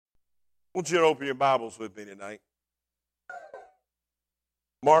I want you to open your Bibles with me tonight.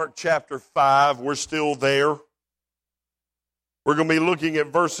 Mark chapter 5, we're still there. We're going to be looking at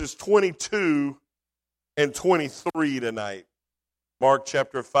verses 22 and 23 tonight. Mark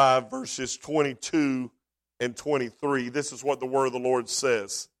chapter 5, verses 22 and 23. This is what the word of the Lord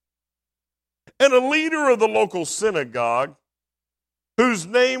says. And a leader of the local synagogue, whose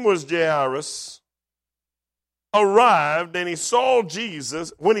name was Jairus, arrived, and he saw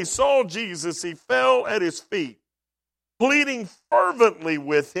Jesus. When he saw Jesus, he fell at his feet, pleading fervently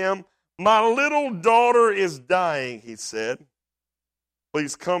with him. My little daughter is dying, he said.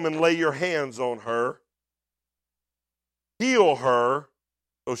 Please come and lay your hands on her. Heal her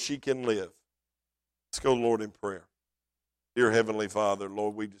so she can live. Let's go, Lord, in prayer. Dear Heavenly Father,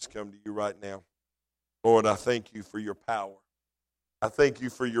 Lord, we just come to you right now. Lord, I thank you for your power. I thank you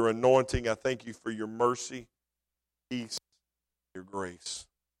for your anointing. I thank you for your mercy, peace, your grace.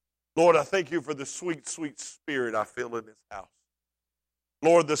 Lord, I thank you for the sweet, sweet spirit I feel in this house.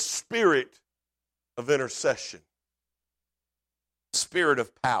 Lord, the spirit of intercession, spirit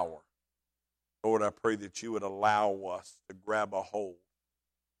of power. Lord, I pray that you would allow us to grab a hold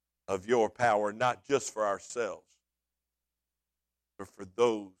of your power, not just for ourselves, but for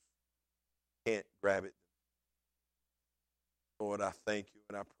those who can't grab it. Lord, I thank you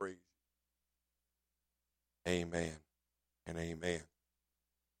and I praise you. Amen and amen.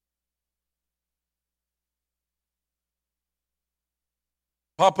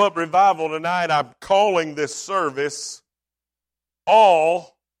 Pop-up revival tonight, I'm calling this service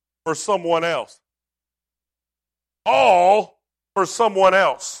All for Someone Else. All for someone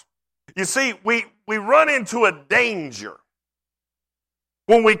else. You see, we run into a danger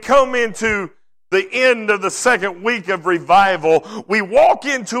when we come into the end of the second week of revival. We walk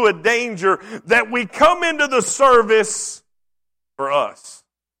into a danger that we come into the service for us.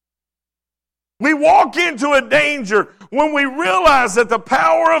 We walk into a danger when we realize that the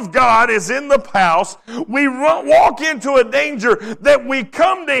power of God is in the house. We walk into a danger that we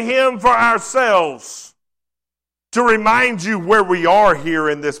come to Him for ourselves. To remind you where we are here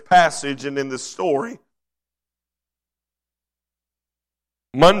in this passage and in this story,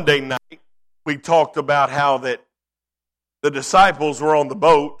 Monday night, we talked about how that the disciples were on the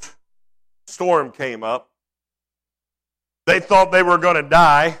boat. Storm came up. They thought they were going to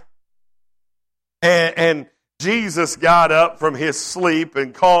die. And Jesus got up from his sleep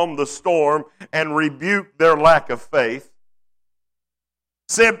and calmed the storm and rebuked their lack of faith.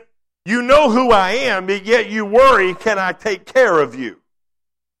 Said, you know who I am, but yet you worry, can I take care of you?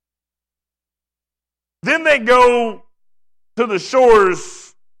 Then they go to the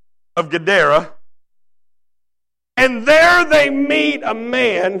shores of Gadara, and there they meet a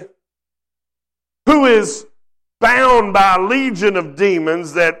man who is bound by a legion of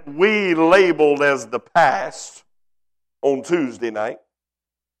demons that we labeled as the past on Tuesday night.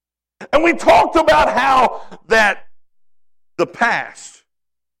 And we talked about how that the past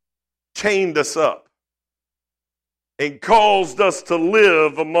chained us up and caused us to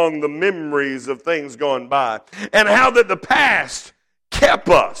live among the memories of things gone by, and how that the past kept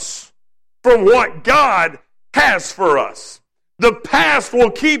us from what God has for us. The past will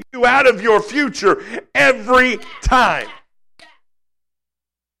keep you out of your future every time.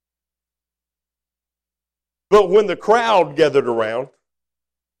 But when the crowd gathered around,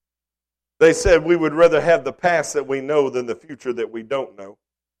 they said we would rather have the past that we know than the future that we don't know.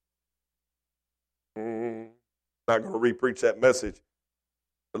 Not going to re-preach that message.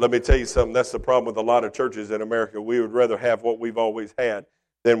 But let me tell you something. That's the problem with a lot of churches in America. We would rather have what we've always had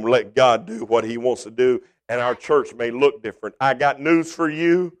than let God do what He wants to do. And our church may look different. I got news for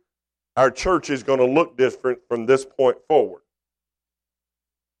you. Our church is going to look different from this point forward.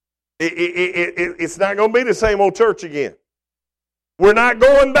 It's not going to be the same old church again. We're not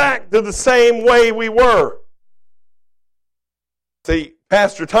going back to the same way we were. See,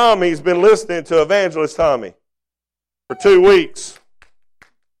 Pastor Tommy's been listening to Evangelist Tommy for 2 weeks.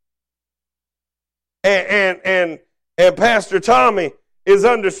 And Pastor Tommy is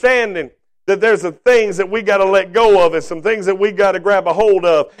understanding that there's some things that we got to let go of and some things that we got to grab a hold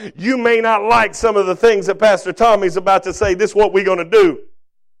of. You may not like some of the things that Pastor Tommy's about to say. This is what we're going to do.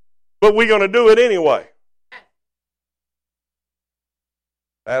 But we're going to do it anyway.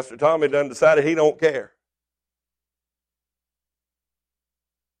 Pastor Tommy done decided he don't care.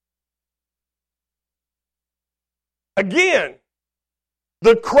 Again,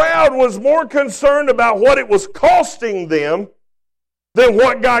 the crowd was more concerned about what it was costing them than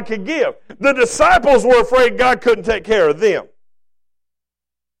what God could give. The disciples were afraid God couldn't take care of them.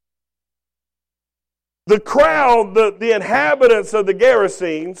 The crowd, the inhabitants of the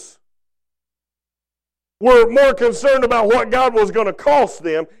Gerasenes, were more concerned about what God was going to cost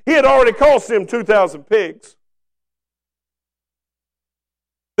them. He had already cost them 2,000 pigs.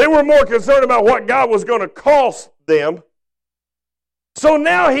 They were more concerned about what God was going to cost them. So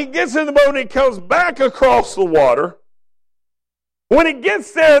now he gets in the boat and he comes back across the water. When he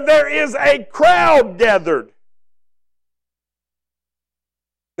gets there, there is a crowd gathered.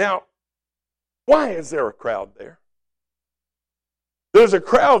 Now, why is there a crowd there? There's a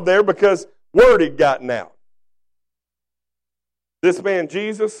crowd there because word had gotten out. This man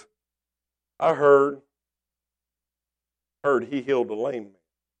Jesus, I heard he healed a lame man.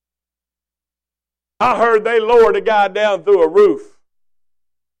 I heard they lowered a guy down through a roof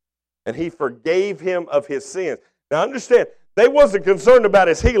and he forgave him of his sins. Now understand, they wasn't concerned about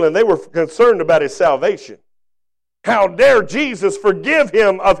his healing. They were concerned about his salvation. How dare Jesus forgive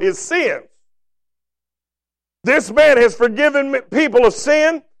him of his sins? This man has forgiven people of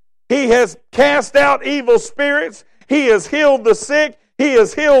sin. He has cast out evil spirits. He has healed the sick. He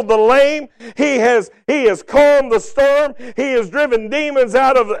has healed the lame. He has calmed the storm. He has driven demons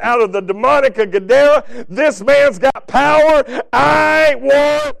out of the demonic of Gadara. This man's got power. I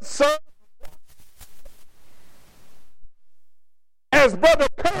want some. As Brother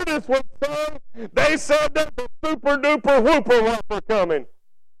Curtis was saying, they said there's a super duper whooper whopper coming.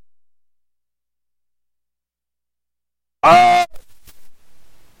 Oh!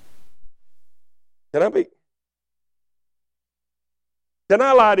 Can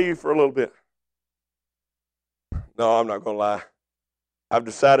I lie to you for a little bit? No, I'm not going to lie. I've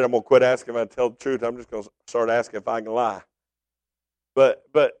decided I'm going to quit asking if I tell the truth. I'm just going to start asking if I can lie. But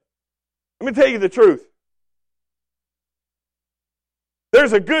let me tell you the truth.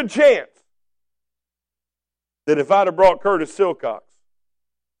 There's a good chance that if I'd have brought Curtis Silcox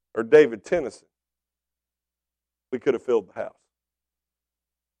or David Tennyson, we could have filled the house.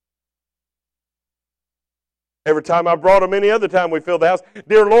 Every time I brought them, any other time we filled the house.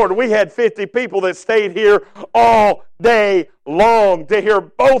 Dear Lord, we had 50 people that stayed here all day long to hear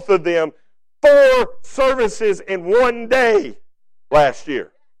both of them 4 services in one day last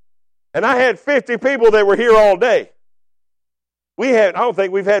year. And I had 50 people that were here all day. I don't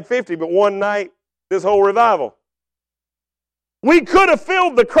think we've had 50, but one night, this whole revival. We could have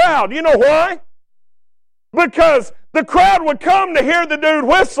filled the crowd. You know why? Because the crowd would come to hear the dude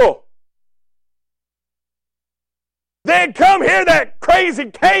whistle. They'd come hear that crazy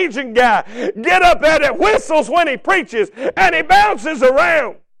Cajun guy get up at it, whistles when he preaches, and he bounces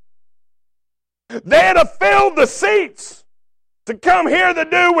around. They'd have filled the seats to come hear the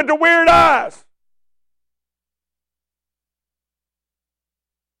dude with the weird eyes.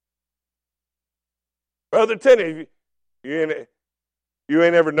 Brother Tenney, you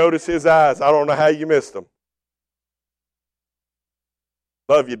ain't ever noticed his eyes. I don't know how you missed them.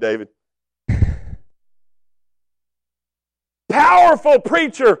 Love you, David. Powerful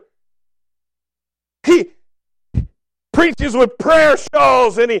preacher. He preaches with prayer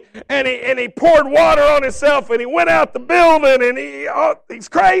shawls, and he poured water on himself, and he went out the building, and he's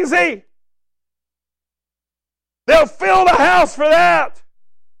crazy. They'll fill the house for that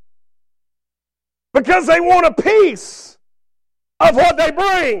because they want a piece of what they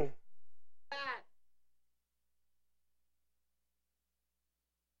bring.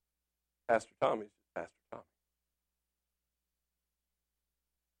 Pastor Tommy.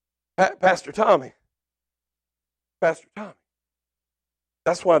 Pastor Tommy.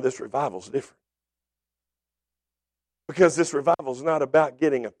 That's why this revival is different. Because this revival is not about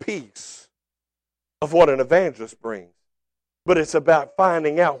getting a piece of what an evangelist brings, but it's about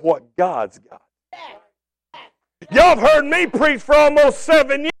finding out what God's got. Y'all have heard me preach for almost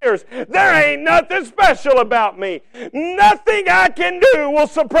 7 years. There ain't nothing special about me. Nothing I can do will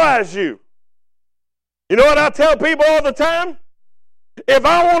surprise you. You know what I tell people all the time? If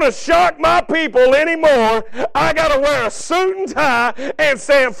I want to shock my people anymore, I got to wear a suit and tie and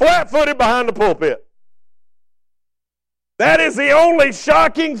stand flat-footed behind the pulpit. That is the only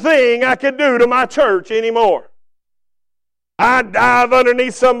shocking thing I can do to my church anymore. I dive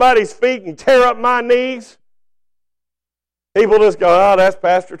underneath somebody's feet and tear up my knees. People just go, oh, that's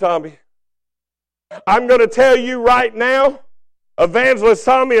Pastor Tommy. I'm going to tell you right now, Evangelist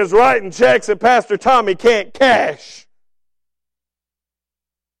Tommy is writing checks that Pastor Tommy can't cash.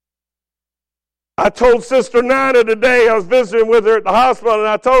 I told Sister Nina today, I was visiting with her at the hospital, and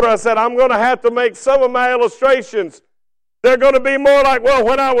I told her, I said, I'm going to have to make some of my illustrations. They're going to be more like, well,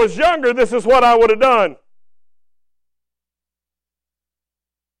 when I was younger, this is what I would have done.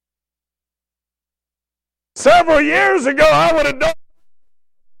 Several years ago, I would have done.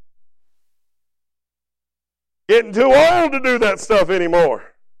 Getting too old to do that stuff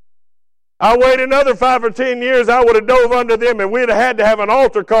anymore. I waited another 5 or 10 years, I would have dove under them and we'd have had to have an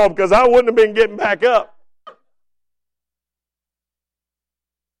altar call because I wouldn't have been getting back up.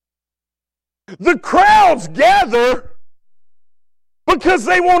 The crowds gather because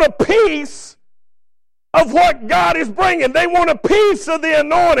they want a piece of what God is bringing. They want a piece of the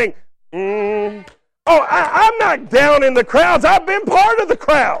anointing. I'm not down in the crowds. I've been part of the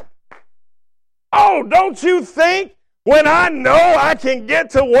crowd. Oh, don't you think when I know I can get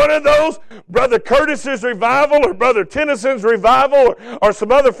to one of those, Brother Curtis's revival or Brother Tennyson's revival or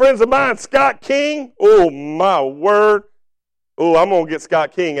some other friends of mine, Scott King? Oh, my word. Oh, I'm going to get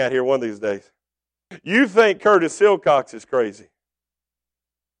Scott King out here one of these days. You think Curtis Silcox is crazy.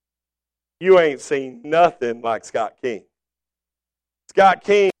 You ain't seen nothing like Scott King. Scott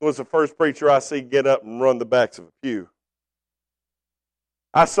King was the first preacher I see get up and run the backs of a pew.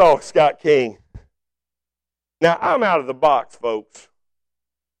 I saw Scott King. Now, I'm out of the box, folks.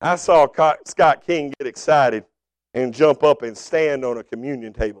 I saw Scott King get excited and jump up and stand on a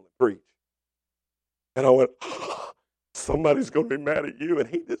communion table and preach. And I went, somebody's going to be mad at you, and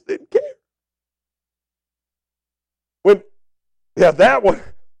he just didn't care. That one.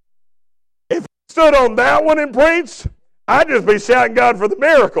 If he stood on that one and preached, I'd just be shouting God for the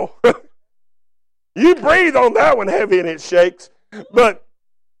miracle. You breathe on that one heavy and it shakes. But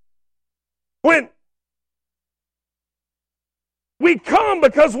when we come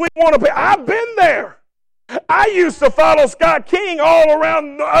because we want to be, I've been there. I used to follow Scott King all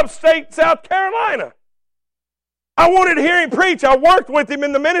around upstate South Carolina. I wanted to hear him preach. I worked with him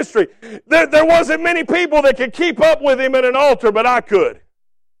in the ministry. There wasn't many people that could keep up with him at an altar, but I could.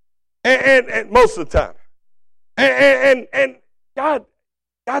 And most of the time. And God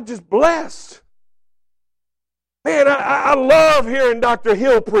just blessed. Man, I love hearing Dr.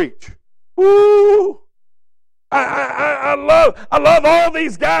 Hill preach. Woo! I love all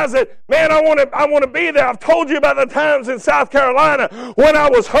these guys that, man, I want to be there. I've told you about the times in South Carolina when I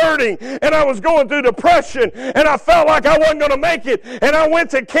was hurting and I was going through depression and I felt like I wasn't going to make it. And I went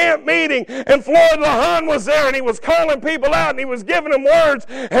to camp meeting and Floyd LaHun was there and he was calling people out and he was giving them words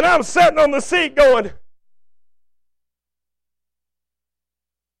and I'm sitting on the seat going,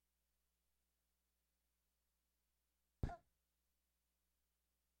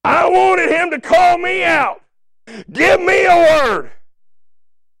 I wanted him to call me out. Give me a word.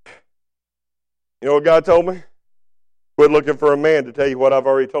 You know what God told me? Quit looking for a man to tell you what I've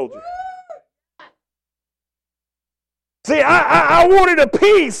already told you. See, I wanted a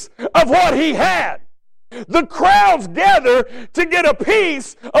piece of what he had. The crowds gather to get a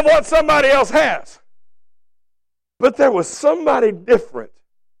piece of what somebody else has. But there was somebody different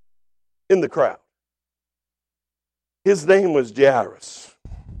in the crowd. His name was Jairus.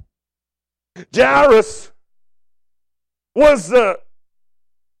 Jairus was the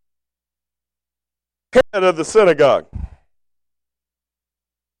head of the synagogue.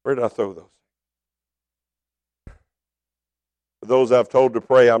 Where did I throw those? For those I've told to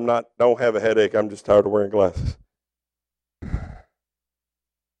pray, don't have a headache. I'm just tired of wearing glasses.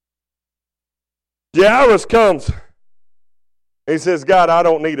 Jairus comes. He says, God, I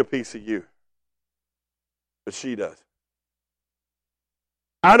don't need a piece of you. But she does.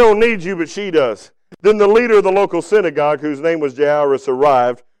 I don't need you, but she does. Then the leader of the local synagogue, whose name was Jairus,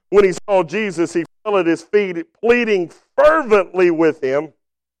 arrived. When he saw Jesus, he fell at his feet, pleading fervently with him.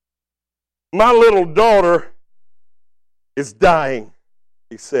 My little daughter is dying,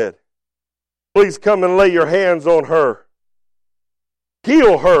 he said. Please come and lay your hands on her.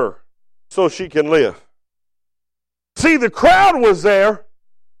 Heal her so she can live. See, the crowd was there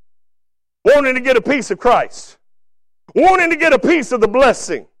wanting to get a piece of Christ, wanting to get a piece of the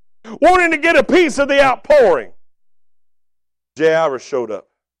blessing, wanting to get a piece of the outpouring. Jairus showed up.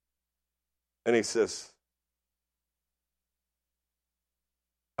 And he says,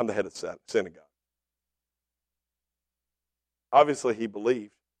 I'm the head of the synagogue. Obviously he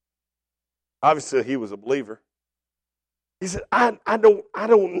believed. Obviously he was a believer. He said, I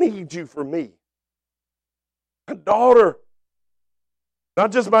don't need you for me. My daughter,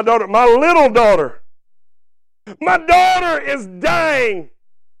 not just my daughter, my little daughter. My daughter is dying.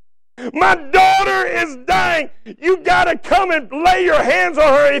 My daughter is dying. You got to come and lay your hands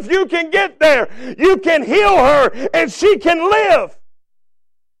on her. If you can get there, you can heal her and she can live.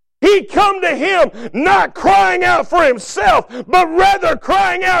 He come to him not crying out for himself, but rather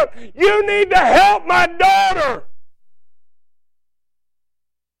crying out, you need to help my daughter.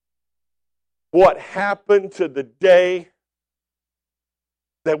 What happened to the day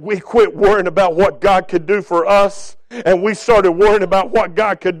that we quit worrying about what God could do for us and we started worrying about what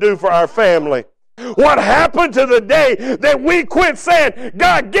God could do for our family? What happened to the day that we quit saying,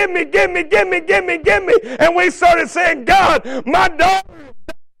 God, give me, give me, give me, give me, give me, and we started saying, God, my daughter.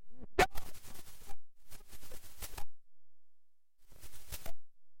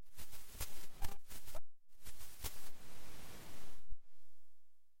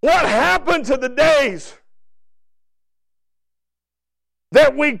 What happened to the days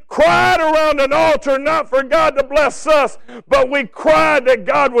that we cried around an altar not for God to bless us, but we cried that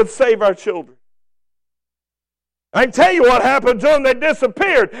God would save our children? I can tell you what happened to them. They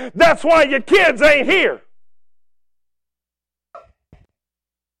disappeared. That's why your kids ain't here.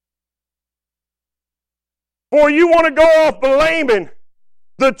 Or you want to go off blaming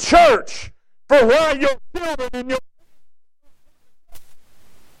the church for why your children and your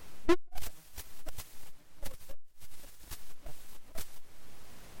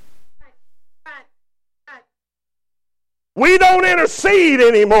we don't intercede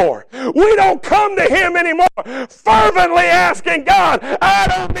anymore. We don't come to Him anymore fervently asking God, I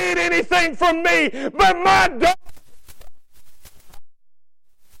don't need anything from me, but my daughter.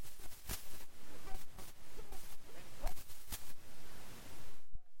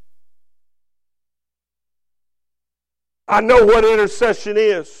 I know what intercession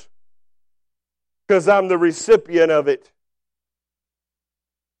is because I'm the recipient of it.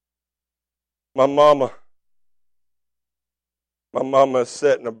 My mama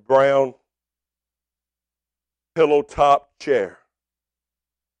sat in a brown pillow-top chair,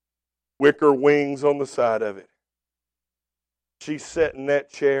 wicker wings on the side of it. She sat in that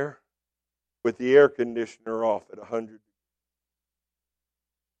chair with the air conditioner off at 100.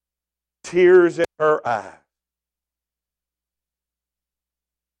 Tears in her eyes.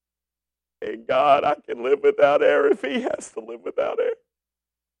 And God, I can live without air if He has to live without air.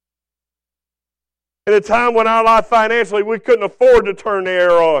 At a time when our life financially, we couldn't afford to turn the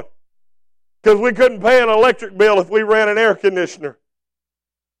air on because we couldn't pay an electric bill if we ran an air conditioner.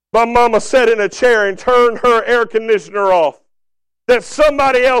 My mama sat in a chair and turned her air conditioner off that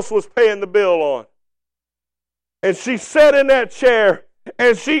somebody else was paying the bill on. And she sat in that chair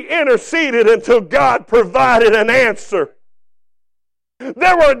and she interceded until God provided an answer.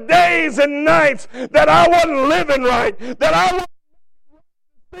 There were days and nights that I wasn't living right, that I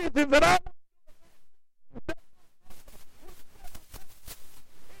wasn't that I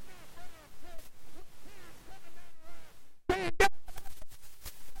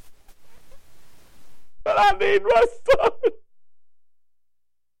but I need my son.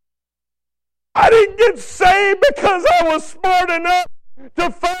 I didn't get saved because I was smart enough to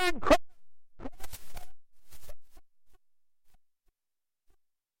find Christ.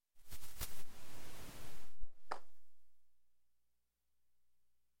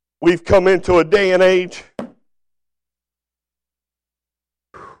 We've come into a day and age.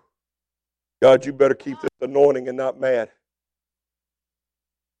 God, you better keep this anointing and not mad.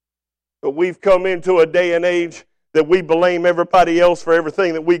 But we've come into a day and age that we blame everybody else for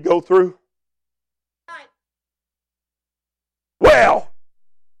everything that we go through. Well,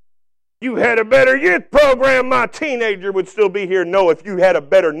 you had a better youth program, my teenager would still be here. No, if you had a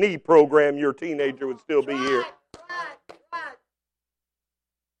better knee program, your teenager would still be here.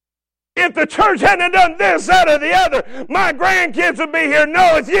 If the church hadn't done this, that, or the other, my grandkids would be here.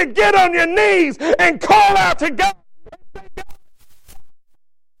 No, if you get on your knees and call out to God.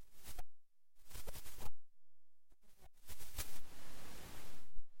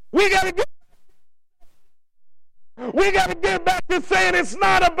 We got to get back to saying it's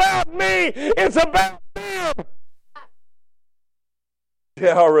not about me, it's about them.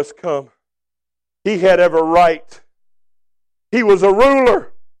 Jairus come. He had every right. He was a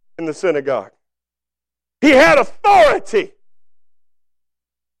ruler in the synagogue. He had authority.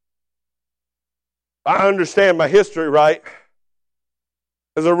 I understand my history right.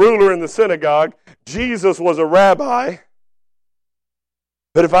 As a ruler in the synagogue, Jesus was a rabbi.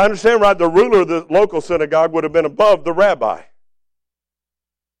 But if I understand right, the ruler of the local synagogue would have been above the rabbi.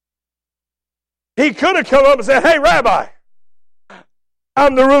 He could have come up and said, hey, Rabbi,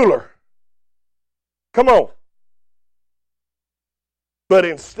 I'm the ruler. Come on. But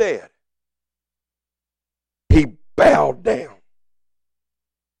instead, he bowed down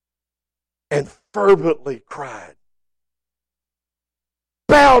and fervently cried.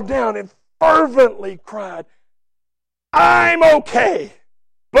 Bowed down and fervently cried, I'm okay,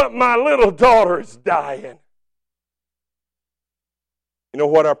 but my little daughter is dying. You know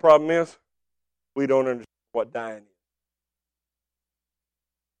what our problem is? We don't understand what dying is.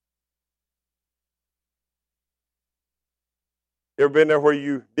 You ever been there where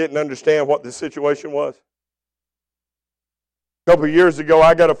you didn't understand what the situation was? A couple of years ago,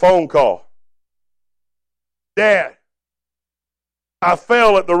 I got a phone call. Dad, I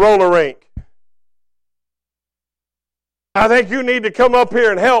fell at the roller rink. I think you need to come up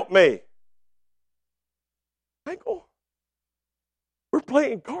here and help me. Michael, we're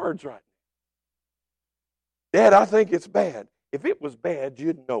playing cards right now. Dad, I think it's bad. If it was bad,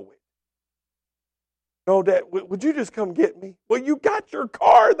 you'd know it. No, Dad, would you just come get me? Well, you got your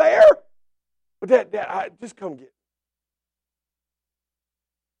car there. But Dad, just come get me.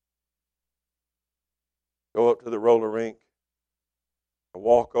 Go up to the roller rink. I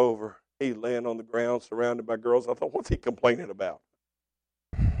walk over. He's laying on the ground surrounded by girls. I thought, what's he complaining about?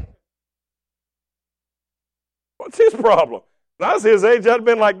 What's his problem? When I was his age, I'd have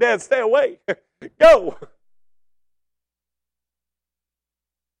been like, Dad, stay away. Go.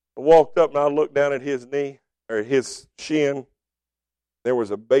 I walked up and I looked down at his knee, or his shin. There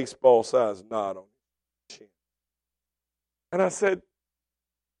was a baseball-sized knot on his shin. And I said,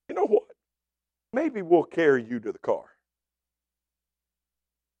 you know what? Maybe we'll carry you to the car.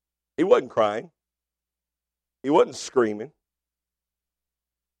 He wasn't crying. He wasn't screaming.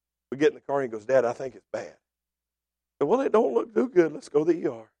 We get in the car and he goes, Dad, I think it's bad. I said, well, it don't look too good. Let's go to the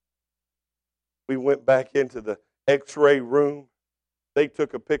ER. We went back into the x-ray room. They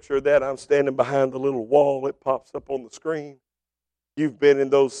took a picture of that. I'm standing behind the little wall. It pops up on the screen. You've been in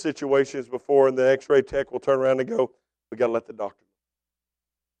those situations before, and the x-ray tech will turn around and go, we got to let the doctor know.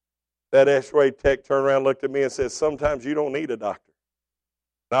 That x-ray tech turned around and looked at me and said, sometimes you don't need a doctor.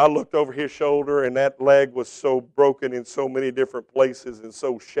 And I looked over his shoulder, and that leg was so broken in so many different places and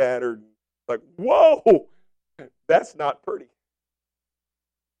so shattered. Like, whoa, that's not pretty.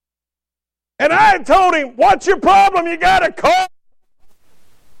 And I had told him, what's your problem? You got a call.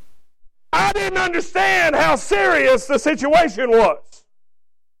 I didn't understand how serious the situation was.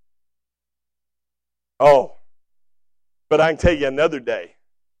 Oh, but I can tell you another day.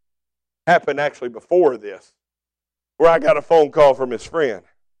 Happened actually before this, where I got a phone call from his friend.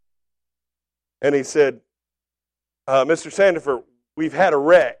 And he said, Mr. Sandiford, we've had a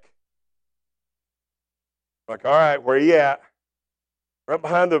wreck. I'm like, all right, where are you at? Right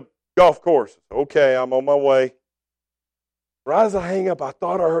behind the golf course. Okay, I'm on my way. Right as I hang up, I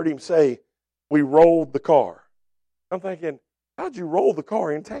thought I heard him say, we rolled the car. I'm thinking, how'd you roll the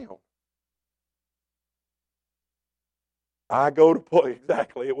car in town? I go to pull,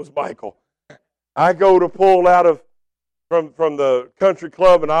 exactly, it was Michael. I go to pull out of from the country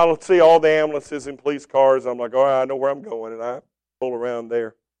club, and I'll see all the ambulances and police cars. I'm like, all right, I know where I'm going, and I pull around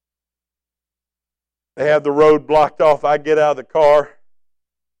there. They have the road blocked off. I get out of the car.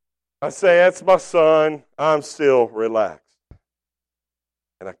 I say, that's my son. I'm still relaxed.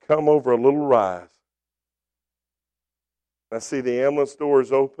 And I come over a little rise. I see the ambulance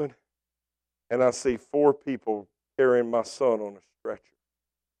doors open, and I see 4 people carrying my son on a stretcher.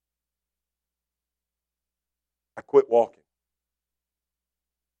 I quit walking.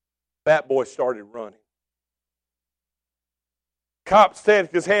 That boy started running. Cop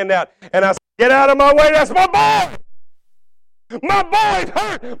stands his hand out, and I said, get out of my way, that's my boy! My boy's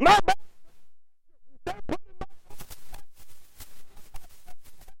hurt! My boy!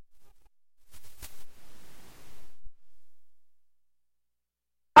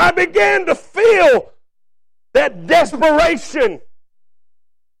 I began to feel that desperation.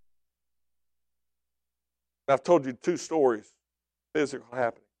 I've told you 2 stories, physical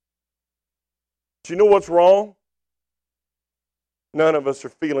happening. But you know what's wrong? None of us are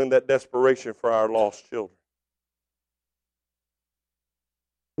feeling that desperation for our lost children.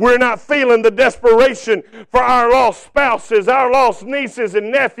 We're not feeling the desperation for our lost spouses, our lost nieces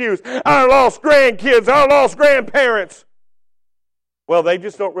and nephews, our lost grandkids, our lost grandparents. Well, they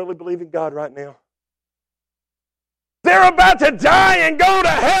just don't really believe in God right now. They're about to die and go to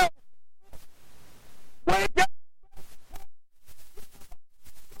hell. Wake up.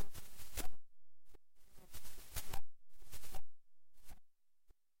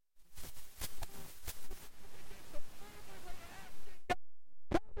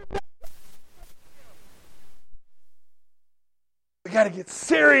 We got to get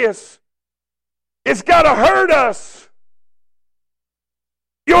serious. It's got to hurt us.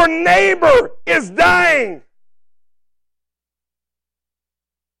 Your neighbor is dying.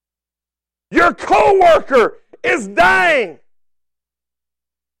 Your coworker is dying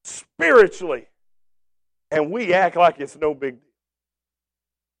spiritually. And we act like it's no big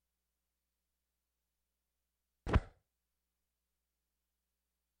deal.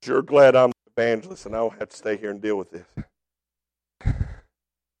 Sure glad I'm an evangelist and I don't have to stay here and deal with this.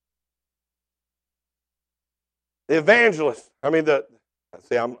 The evangelist, I'm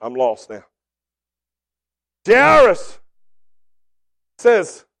lost now. Jairus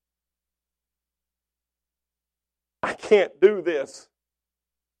says, I can't do this.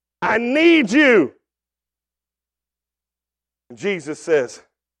 I need you. And Jesus says,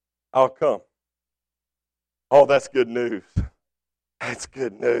 I'll come. Oh, that's good news. That's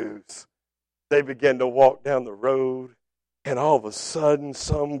good news. They began to walk down the road, and all of a sudden,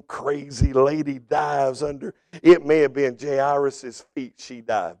 some crazy lady dives under. It may have been Jairus' feet she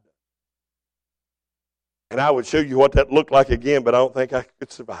dived. And I would show you what that looked like again, but I don't think I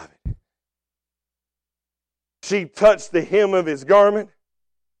could survive it. She touched the hem of his garment,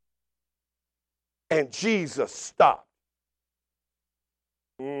 and Jesus stopped.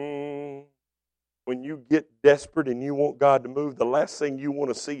 When you get desperate and you want God to move, the last thing you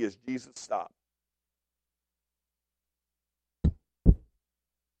want to see is Jesus stop.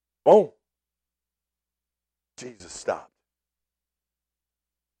 Boom. Jesus stopped.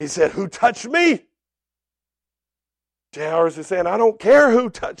 He said, who touched me? Jairus is saying, I don't care who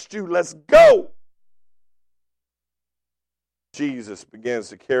touched you. Let's go. Jesus begins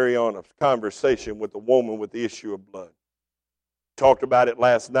to carry on a conversation with the woman with the issue of blood. Talked about it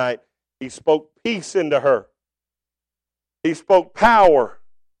last night. He spoke peace into her. He spoke power.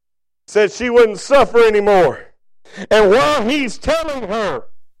 Said she wouldn't suffer anymore. And while he's telling her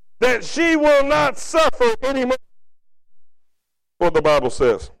that she will not suffer anymore, what the Bible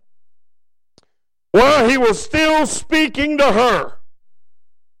says. While he was still speaking to her,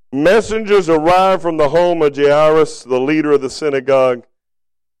 messengers arrived from the home of Jairus, the leader of the synagogue.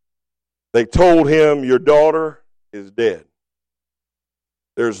 They told him, your daughter is dead.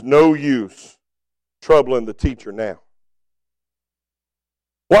 There's no use troubling the teacher now.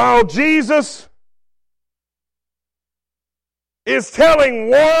 While Jesus is telling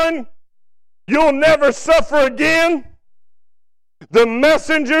one, you'll never suffer again, the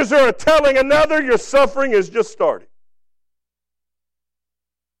messengers are telling another, your suffering has just started.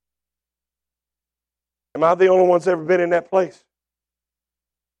 Am I the only one that's ever been in that place?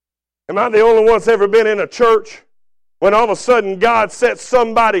 Am I the only one that's ever been in a church when all of a sudden God sets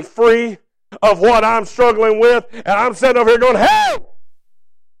somebody free of what I'm struggling with, and I'm sitting over here going, hey,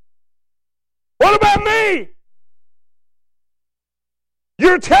 what about me?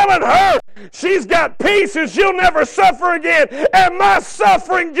 You're telling her she's got peace and she'll never suffer again, and my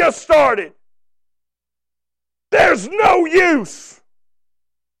suffering just started. There's no use.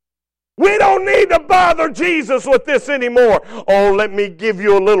 We don't need to bother Jesus with this anymore. Oh, let me give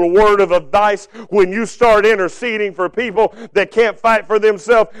you a little word of advice. When you start interceding for people that can't fight for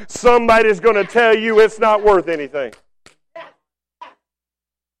themselves, somebody's going to tell you it's not worth anything.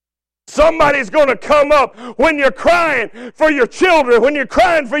 Somebody's going to come up when you're crying for your children, when you're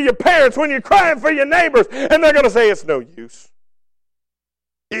crying for your parents, when you're crying for your neighbors, and they're going to say it's no use.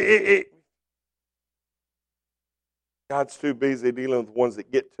 God's too busy dealing with the ones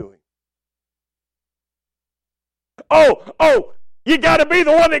that get to him. Oh, you got to be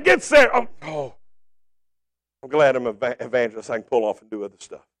the one that gets there. I'm glad I'm an evangelist. I can pull off and do other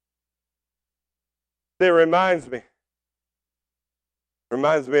stuff. It reminds me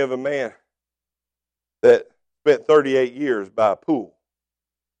of a man that spent 38 years by a pool.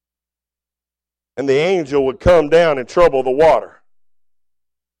 And the angel would come down and trouble the water.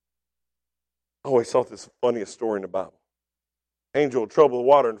 I always thought this was the funniest story in the Bible. Angel would trouble the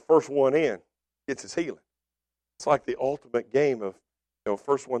water, and the first one in gets his healing. It's like the ultimate game of,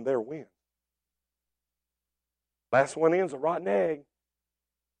 first one there wins. Last one in's a rotten egg.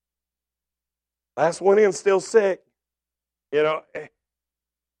 Last one in's still sick.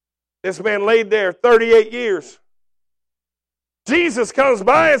 This man laid there 38 years. Jesus comes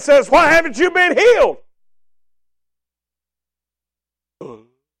by and says, why haven't you been healed?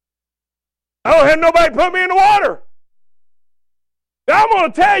 I don't have nobody put me in the water. Now, I'm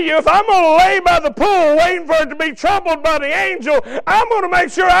going to tell you, if I'm going to lay by the pool waiting for it to be troubled by the angel, I'm going to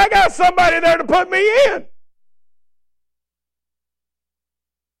make sure I got somebody there to put me in.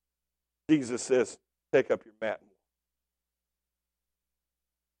 Jesus says, take up your mat.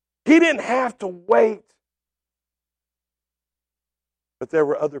 He didn't have to wait. But there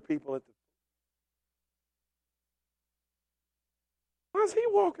were other people at the pool. Why is he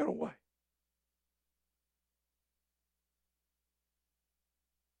walking away?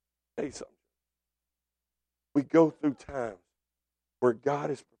 Tell you something. We go through times where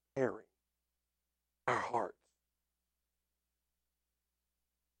God is preparing our hearts.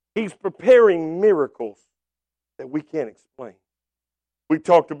 He's preparing miracles that we can't explain. We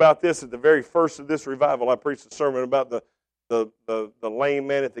talked about this at the very first of this revival. I preached a sermon about the lame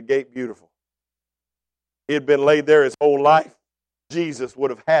man at the gate beautiful. He had been laid there his whole life. Jesus would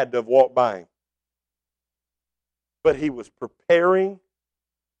have had to have walked by him. But he was preparing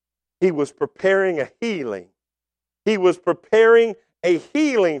a healing He was preparing a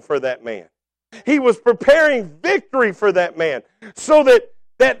healing for that man. He was preparing victory for that man so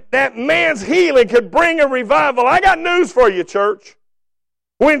that man's healing could bring a revival. I got news for you, church.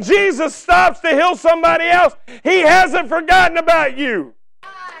 When Jesus stops to heal somebody else, He hasn't forgotten about you.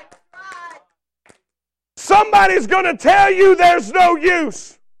 Somebody's going to tell you there's no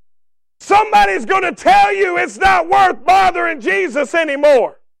use. Somebody's going to tell you it's not worth bothering Jesus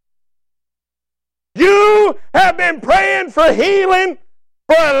anymore. You have been praying for healing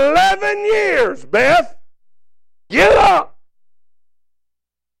for 11 years, Beth. Get up.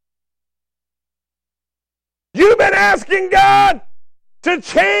 You've been asking God to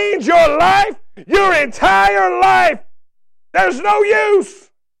change your life, your entire life. There's no use.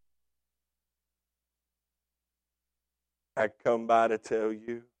 I come by to tell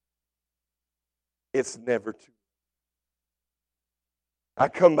you, it's never too late. I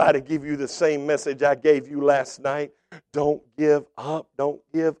come by to give you the same message I gave you last night. Don't give up, don't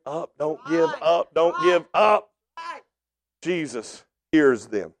give up, don't give up, don't give up. Jesus hears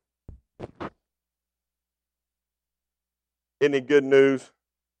them. Isn't it good news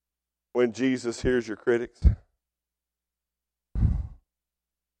when Jesus hears your critics?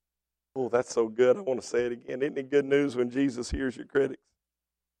 Oh, that's so good. I want to say it again. Isn't it good news when Jesus hears your critics?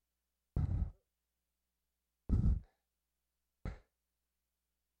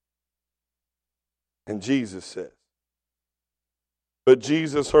 And Jesus says, but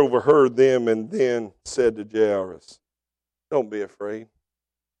Jesus overheard them and then said to Jairus, don't be afraid.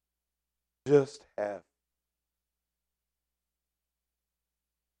 Just have.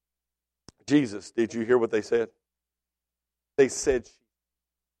 Jesus, did you hear what they said? They said,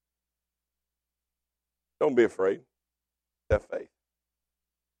 don't be afraid. Have faith.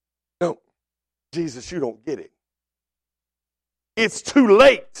 No, Jesus, you don't get it. It's too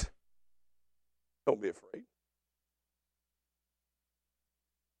late. Don't be afraid.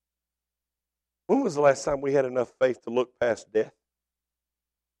 When was the last time we had enough faith to look past death?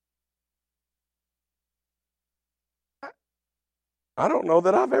 I don't know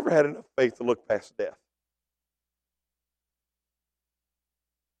that I've ever had enough faith to look past death.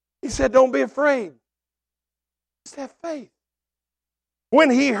 He said, don't be afraid. Just have faith. When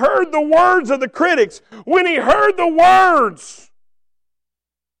he heard the words of the critics, when he heard the words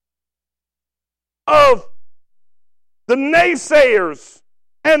of the naysayers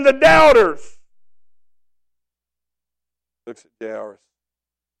and the doubters, looks at Jairus.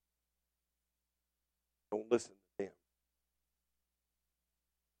 Don't listen to them.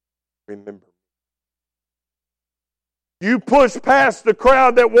 Remember. You push past the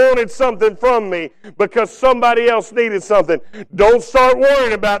crowd that wanted something from me because somebody else needed something. Don't start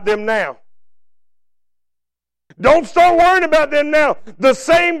worrying about them now. Don't start worrying about them now. The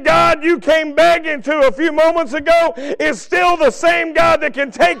same God you came begging to a few moments ago is still the same God that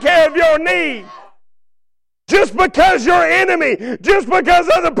can take care of your need. Just because your enemy, just because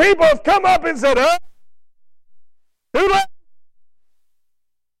other people have come up and said, too late.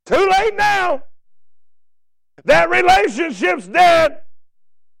 Too late now. That relationship's dead.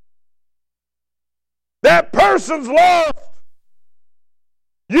 That person's lost.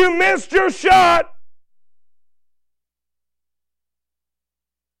 You missed your shot.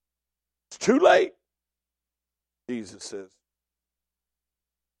 It's too late. Jesus says,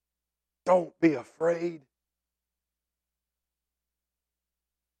 don't be afraid.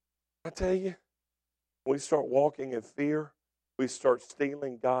 I tell you, when we start walking in fear, we start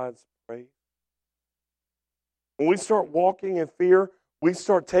stealing God's praise. When we start walking in fear, we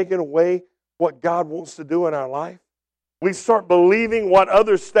start taking away what God wants to do in our life. We start believing what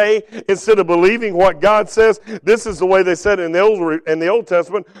others say instead of believing what God says. This is the way they said in the Old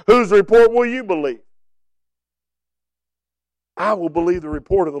Testament, whose report will you believe? I will believe the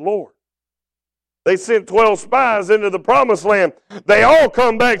report of the Lord. They sent 12 spies into the promised land. They all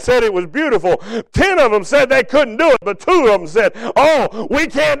come back, said it was beautiful. 10 of them said they couldn't do it, but 2 of them said, oh, we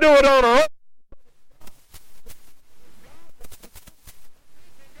can't do it on our own.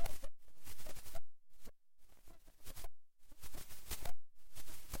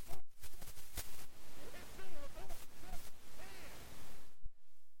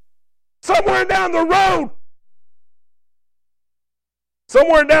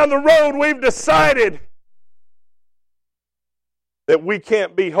 Somewhere down the road, we've decided that we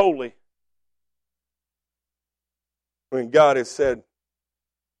can't be holy. When God has said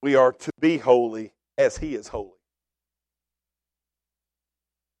we are to be holy as He is holy.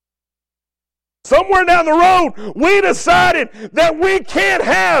 Somewhere down the road, we decided that we can't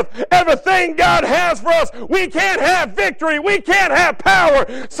have everything God has for us. We can't have victory. We can't have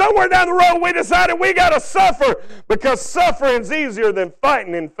power. Somewhere down the road, we decided we got to suffer because suffering's easier than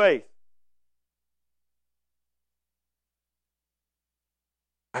fighting in faith.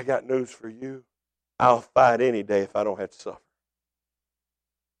 I got news for you. I'll fight any day if I don't have to suffer.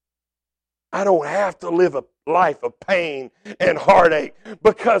 I don't have to live a life of pain and heartache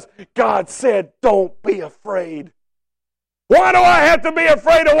because God said, don't be afraid. Why do I have to be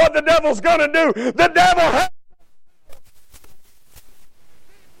afraid of what the devil's going to do? The devil has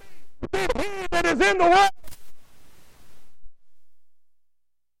that is in the world.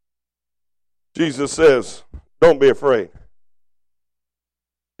 Jesus says, don't be afraid.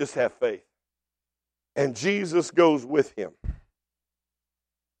 Just have faith. And Jesus goes with him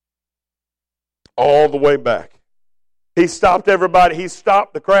all the way back. He stopped everybody. He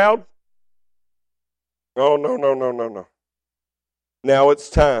stopped the crowd. Oh, no. Now it's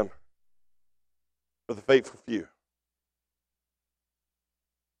time for the faithful few.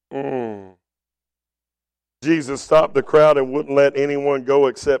 Jesus stopped the crowd and wouldn't let anyone go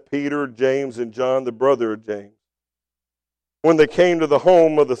except Peter, James, and John, the brother of James. When they came to the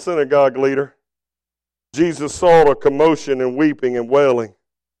home of the synagogue leader, Jesus saw a commotion and weeping and wailing.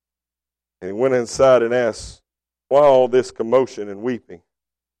 And he went inside and asked, why all this commotion and weeping?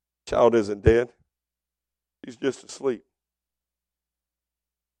 The child isn't dead. He's just asleep.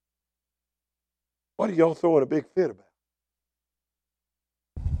 What are y'all throwing a big fit about?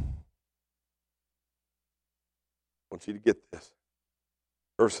 I want you to get this.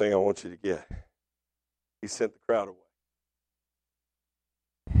 First thing I want you to get. He sent the crowd away.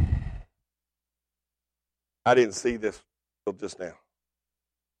 I didn't see this until just now.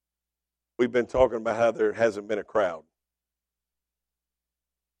 We've been talking about how there hasn't been a crowd.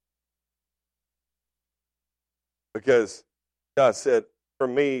 Because God said, for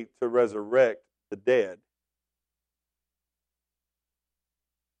me to resurrect the dead,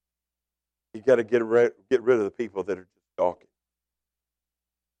 you got to get rid of the people that are just talking.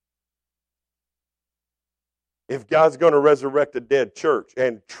 If God's going to resurrect a dead church,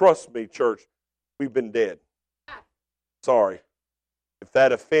 and trust me, church, we've been dead. Sorry. If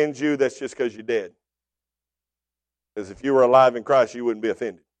that offends you, that's just because you're dead. Because if you were alive in Christ, you wouldn't be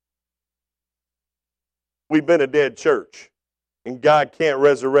offended. We've been a dead church. And God can't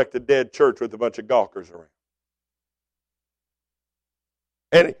resurrect a dead church with a bunch of gawkers around.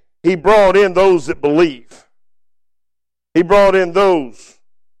 And He brought in those that believe. He brought in those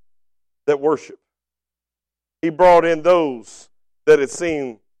that worship. He brought in those that had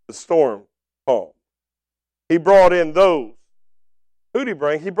seen the storm calm. He brought in those. Who did He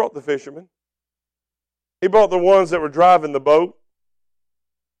bring? He brought the fishermen. He brought the ones that were driving the boat,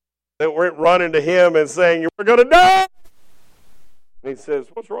 that weren't running to Him and saying, "You're going to die." And He says,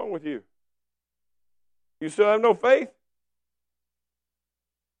 "What's wrong with you? You still have no faith?"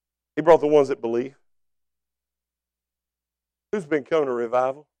 He brought the ones that believe. Who's been coming to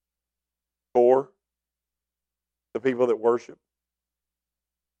revival? For the people that worship,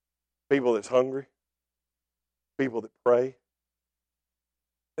 people that's hungry, people that pray.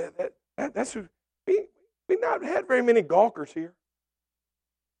 That's who. We've not had very many gawkers here.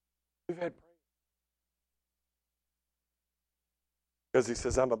 We've had praise. Because He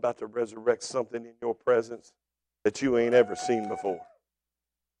says, I'm about to resurrect something in your presence that you ain't ever seen before.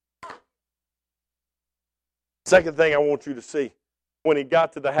 Second thing I want you to see, when He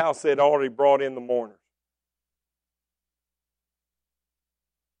got to the house, they had already brought in the mourners.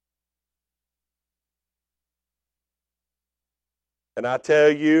 And I tell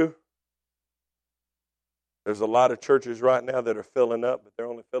you, there's a lot of churches right now that are filling up, but they're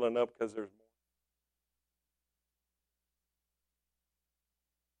only filling up because there's more.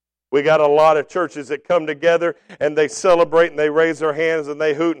 We got a lot of churches that come together and they celebrate and they raise their hands and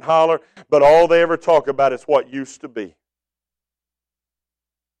they hoot and holler, but all they ever talk about is what used to be.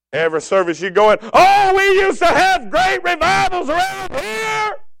 Every service you go in, oh, we used to have great revivals around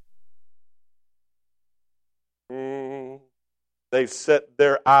here. They've set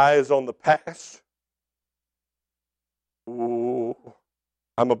their eyes on the past. Ooh,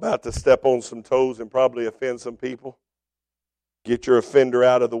 I'm about to step on some toes and probably offend some people. Get your offender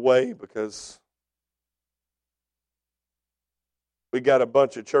out of the way, because we got a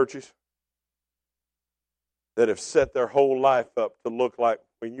bunch of churches that have set their whole life up to look like,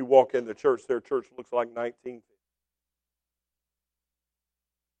 when you walk in the church, their church looks like 1950.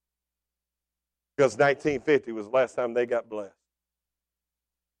 Because 1950 was the last time they got blessed.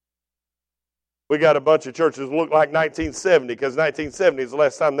 We got a bunch of churches that look like 1970, because 1970 is the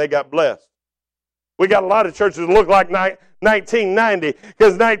last time they got blessed. We got a lot of churches that look like 1990,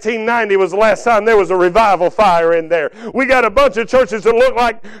 because 1990 was the last time there was a revival fire in there. We got a bunch of churches that look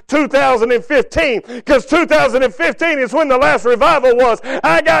like 2015, because 2015 is when the last revival was.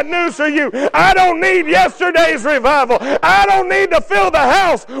 I got news for you. I don't need yesterday's revival. I don't need to fill the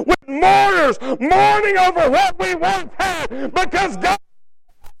house with mourners mourning over what we once had, because God.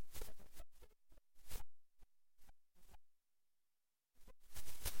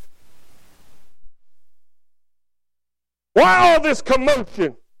 Why all this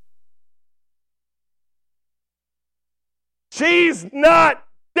commotion? She's not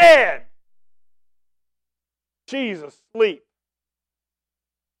dead. She's asleep.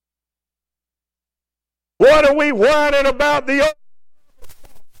 What are we whining about the old?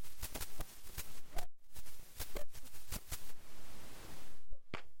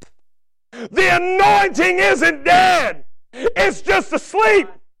 The anointing isn't dead. It's just asleep.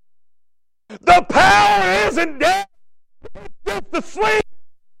 The power isn't dead. It's just asleep.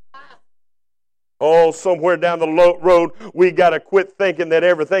 Oh, somewhere down the road, we got to quit thinking that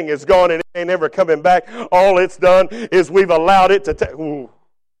everything is gone and it ain't ever coming back. All it's done is we've allowed it to take.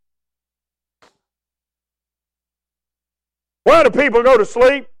 Why do people go to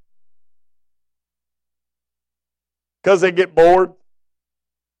sleep? Because they get bored.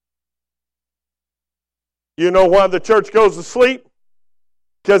 You know why the church goes to sleep?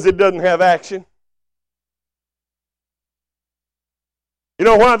 Because it doesn't have action. You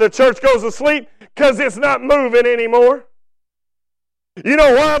know why the church goes to sleep? Because it's not moving anymore. You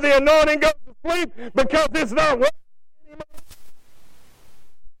know why the anointing goes to sleep? Because it's not working anymore.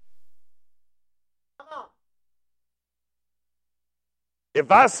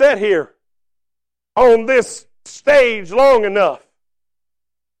 If I sit here on this stage long enough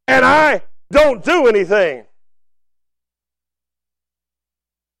and I don't do anything,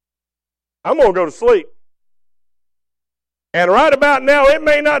 I'm going to go to sleep. And right about now, it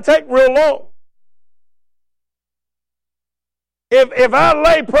may not take real long. If I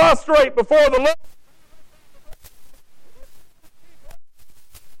lay prostrate before the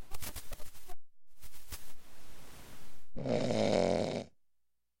Lord,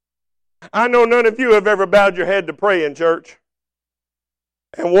 I know none of you have ever bowed your head to pray in church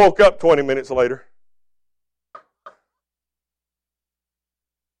and woke up 20 minutes later.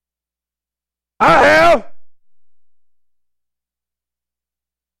 I have.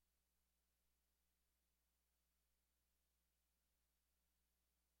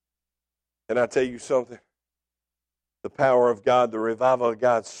 And I tell you something, the power of God, the revival of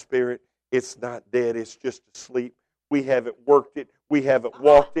God's Spirit, it's not dead, it's just asleep. We haven't worked it, we haven't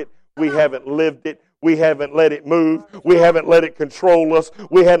walked it, we haven't lived it, we haven't let it move, we haven't let it control us,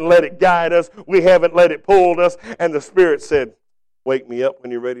 we haven't let it guide us, we haven't let it pull us, and the Spirit said, wake me up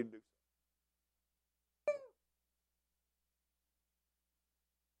when you're ready to do it.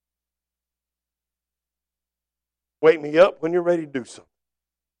 Wake me up when you're ready to do something.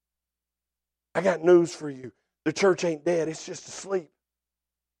 I got news for you. The church ain't dead. It's just asleep.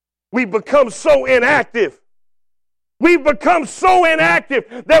 We've become so inactive. We've become so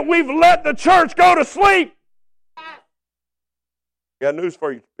inactive that we've let the church go to sleep. I got news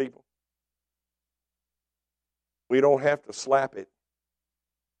for you, people. We don't have to slap it.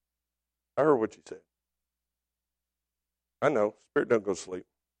 I heard what you said. I know. Spirit doesn't go to sleep.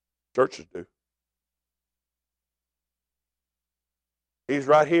 Churches do. He's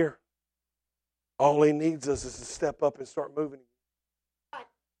right here. All he needs us is to step up and start moving.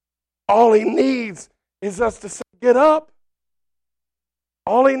 All he needs is us to say, get up.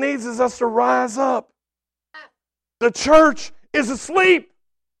 All he needs is us to rise up. The church is asleep.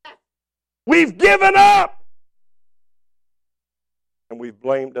 We've given up. And we've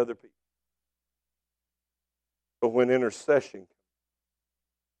blamed other people. But when intercession,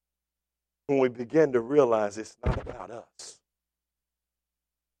 when we begin to realize it's not about us.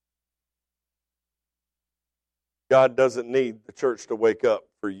 God doesn't need the church to wake up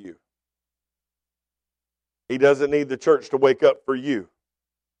for you. He doesn't need the church to wake up for you.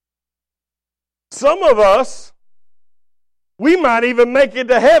 Some of us, we might even make it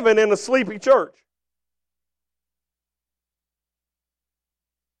to heaven in a sleepy church.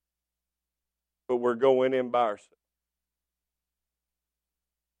 But we're going in by ourselves.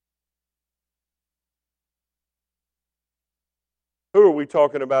 Who are we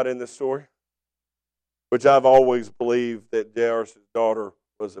talking about in this story? Which I've always believed that Jairus' daughter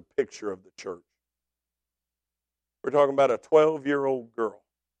was a picture of the church. We're talking about a 12-year-old girl.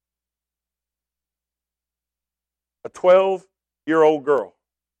 A 12-year-old girl.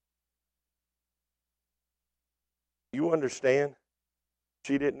 You understand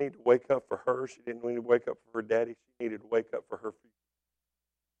She didn't need to wake up for her. She didn't need to wake up for her daddy. She needed to wake up for her future.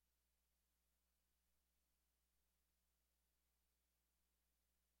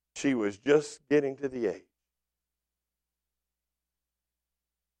 She was just getting to the age.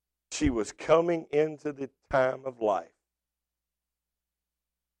 She was coming into the time of life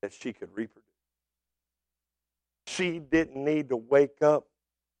that she could reproduce. She didn't need to wake up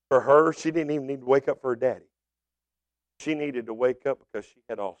for her. She didn't even need to wake up for her daddy. She needed to wake up because she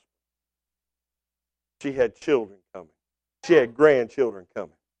had offspring. She had children coming. She had grandchildren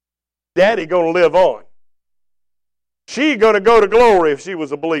coming. Daddy going to live on. She going to go to glory if she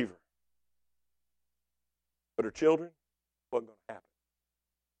was a believer. But her children wasn't going to happen.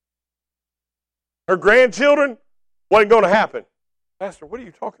 Her grandchildren wasn't going to happen. Pastor, what are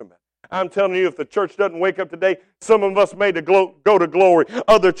you talking about? I'm telling you, if the church doesn't wake up today, some of us may go to glory.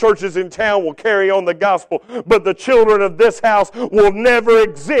 Other churches in town will carry on the gospel, but the children of this house will never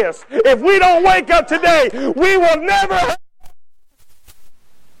exist. If we don't wake up today, we will never.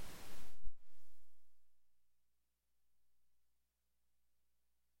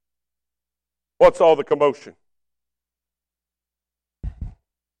 What's all the commotion?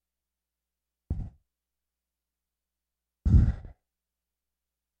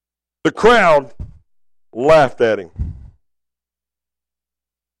 The crowd laughed at him,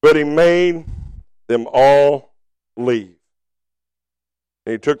 but he made them all leave.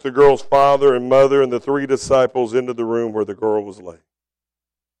 And he took the girl's father and mother and the 3 disciples into the room where the girl was laying.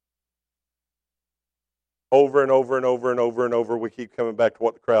 Over and over and over and over and over, we keep coming back to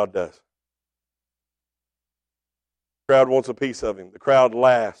what the crowd does. The crowd wants a piece of him. The crowd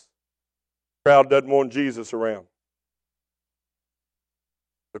laughs. The crowd doesn't want Jesus around.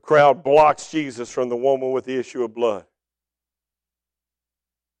 The crowd blocks Jesus from the woman with the issue of blood.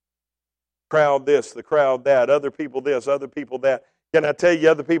 Crowd this, the crowd that, other people this, other people that. Can I tell you,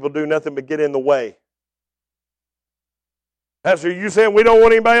 other people do nothing but get in the way. Pastor, you saying we don't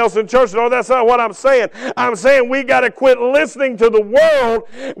want anybody else in church? No, that's not what I'm saying. I'm saying we got to quit listening to the world.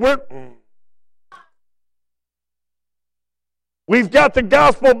 We've got the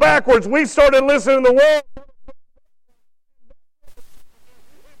gospel backwards. We started listening to the world.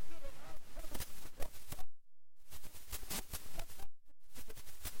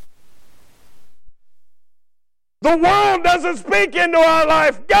 The world doesn't speak into our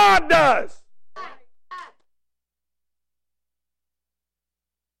life. God does.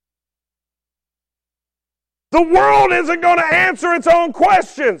 The world isn't going to answer its own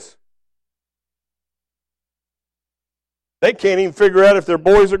questions. They can't even figure out if they're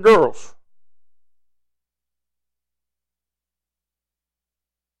boys or girls.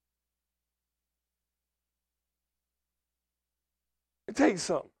 It takes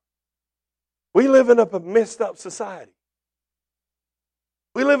something. We live in a messed up society.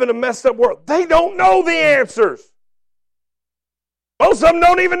 We live in a messed up world. They don't know the answers. Most of them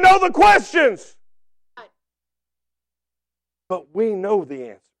don't even know the questions. But we know the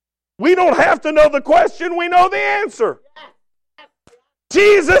answer. We don't have to know the question. We know the answer.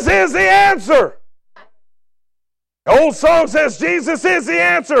 Jesus is the answer. The old song says Jesus is the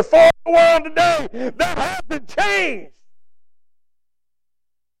answer for the world today. That hasn't changed.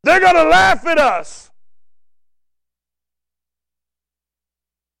 They're going to laugh at us.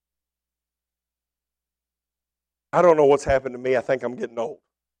 I don't know what's happened to me. I think I'm getting old.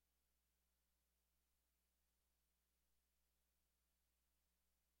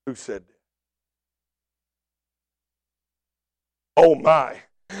 Who said that? Oh my.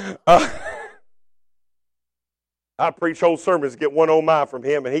 I preach whole sermons, get one oh my from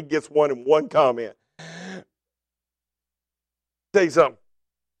him, and he gets one in one comment. Tell you something.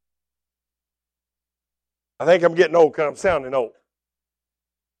 I think I'm getting old because I'm sounding old.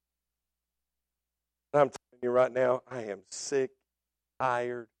 And I'm telling you right now, I am sick,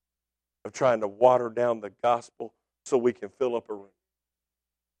 tired of trying to water down the gospel so we can fill up a room.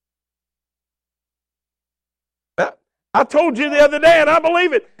 I told you the other day, and I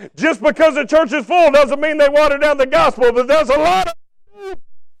believe it, just because the church is full doesn't mean they water down the gospel, but there's a lot of...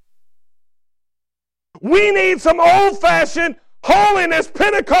 We need some old-fashioned holiness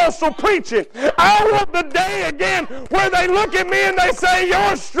Pentecostal preaching. I want the day again where they look at me and they say,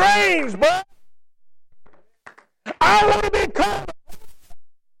 "You're strange, bro." I want to be called.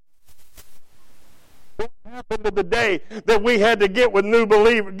 What happened to the day that we had to get with new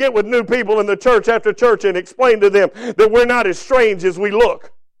people in the church after church and explain to them that we're not as strange as we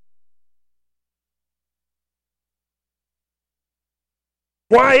look?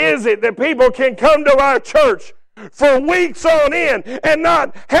 Why is it that people can come to our church for weeks on end and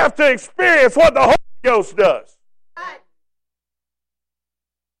not have to experience what the Holy Ghost does?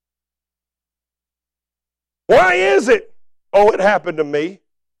 Why is it? Oh, it happened to me.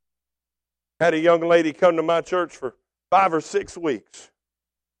 Had a young lady come to my church for 5 or 6 weeks.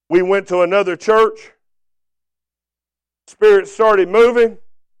 We went to another church. Spirit started moving.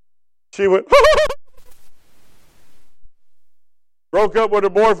 She went, broke up with her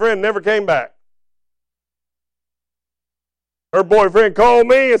boyfriend, never came back. Her boyfriend called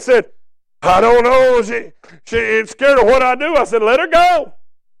me and said, I don't know, she's scared of what I do. I said, let her go.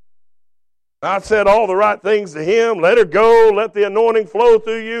 I said all the right things to him. Let her go. Let the anointing flow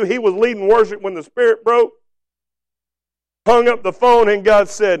through you. He was leading worship when the Spirit broke. Hung up the phone and God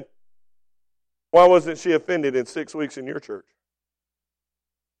said, why wasn't she offended in 6 weeks in your church?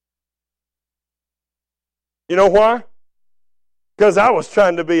 You know why? Because I was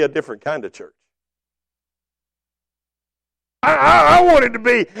trying to be a different kind of church. I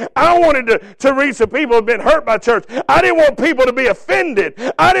wanted to reach some people who have been hurt by church. I didn't want people to be offended.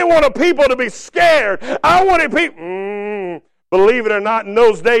 I didn't want people to be scared. I wanted people, believe it or not, in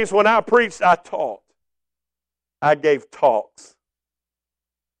those days when I preached, I taught. I gave talks.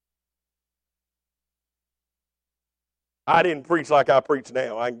 I didn't preach like I preach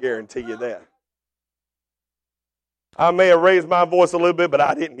now, I can guarantee you that. I may have raised my voice a little bit, but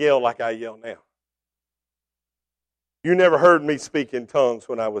I didn't yell like I yell now. You never heard me speak in tongues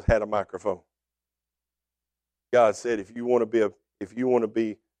when I had a microphone. God said, if you want to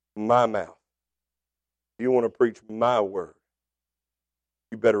be my mouth, if you want to preach my word,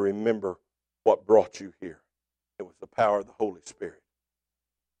 you better remember what brought you here. It was the power of the Holy Spirit.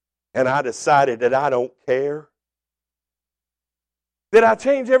 And I decided that I don't care. Did I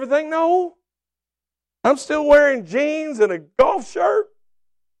change everything? No. I'm still wearing jeans and a golf shirt.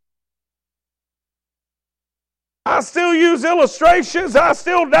 I still use illustrations. I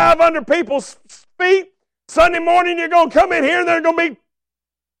still dive under people's feet. Sunday morning, you're going to come in here and there are going to be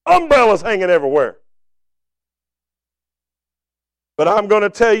umbrellas hanging everywhere. But I'm going to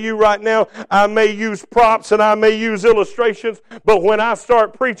tell you right now, I may use props and I may use illustrations, but when I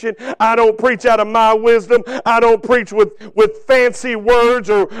start preaching, I don't preach out of my wisdom. I don't preach with fancy words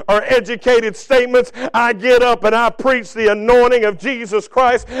or educated statements. I get up and I preach the anointing of Jesus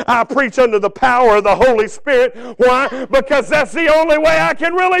Christ. I preach under the power of the Holy Spirit. Why? Because that's the only way I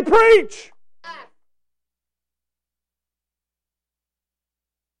can really preach.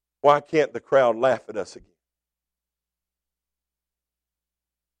 Why can't the crowd laugh at us again?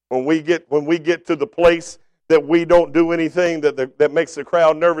 When we get to the place that we don't do anything that makes the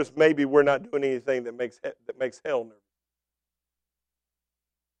crowd nervous, maybe we're not doing anything that makes hell nervous.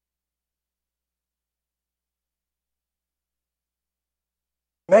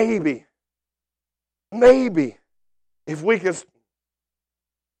 Maybe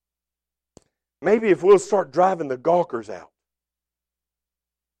if we'll start driving the gawkers out,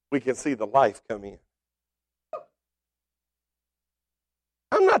 we can see the life come in.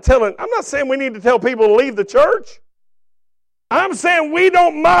 I'm not saying we need to tell people to leave the church. I'm saying we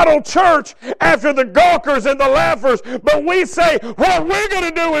don't model church after the gawkers and the laughers, but we say what we're going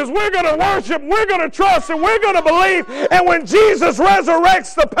to do is we're going to worship, we're going to trust, and we're going to believe. And when Jesus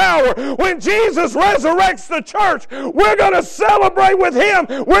resurrects the power, when Jesus resurrects the church, we're going to celebrate with Him.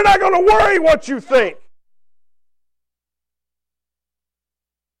 We're not going to worry what you think.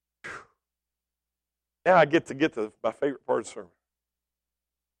 Now I get to my favorite part of the sermon.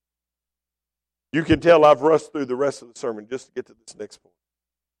 You can tell I've rushed through the rest of the sermon just to get to this next point.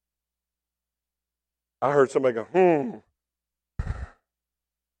 I heard somebody go,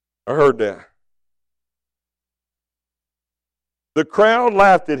 I heard that. The crowd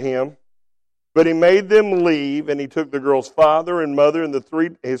laughed at him, but he made them leave, and he took the girl's father and mother and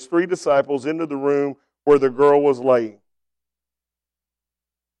his three disciples into the room where the girl was laying.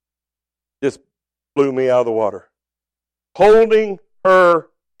 Just blew me out of the water. Holding her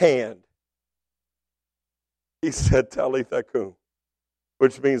hand. He said, Talitha kum,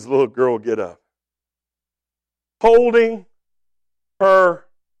 which means little girl, get up. Holding her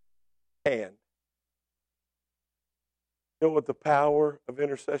hand. You know what the power of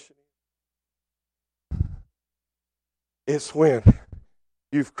intercession is? It's when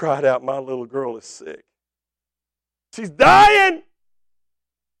you've cried out, my little girl is sick. She's dying.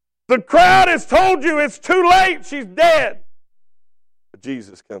 The crowd has told you it's too late. She's dead. But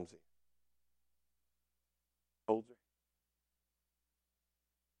Jesus comes in.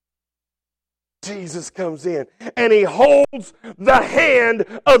 Jesus comes in and He holds the hand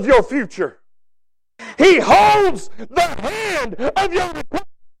of your future. He holds the hand of your...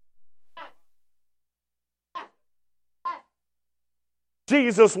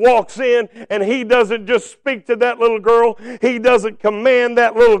 Jesus walks in and he doesn't just speak to that little girl. He doesn't command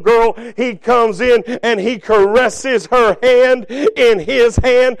that little girl. He comes in and he caresses her hand in his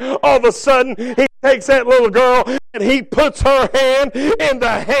hand. All of a sudden, he takes that little girl and he puts her hand in the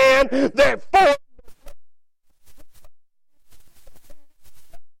hand that formed.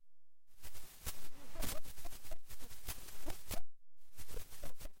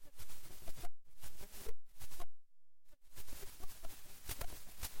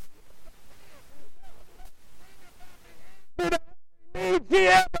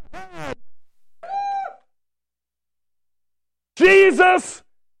 Jesus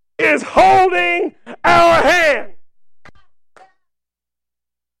is holding our hand.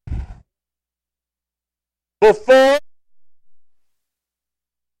 Before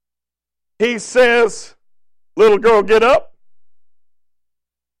he says, little girl, get up.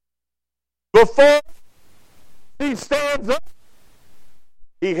 Before he stands up,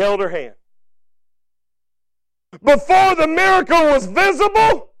 he held her hand. Before the miracle was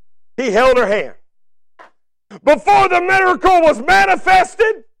visible, he held her hand. Before the miracle was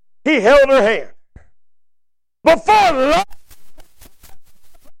manifested, he held her hand. Before love,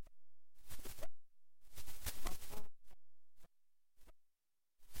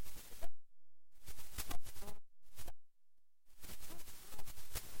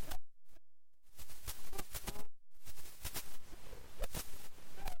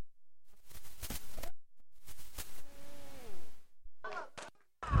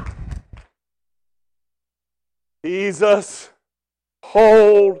 Jesus,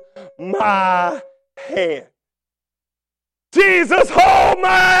 hold my hand. Jesus, hold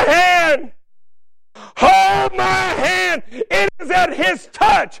my hand. Hold my hand. It is at his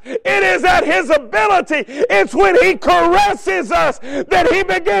touch. It is at his ability. It's when he caresses us that he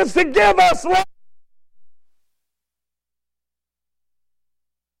begins to give us life.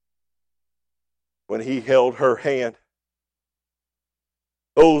 When he held her hand,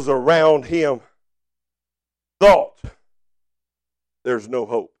 those around him thought, there's no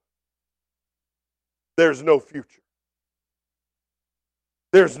hope. There's no future.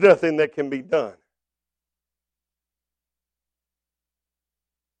 There's nothing that can be done.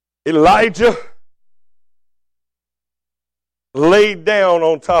 Elijah laid down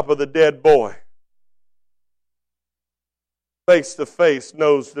on top of the dead boy, face to face,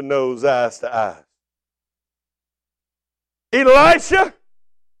 nose to nose, eyes to eyes. Elisha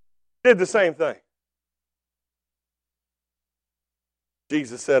did the same thing.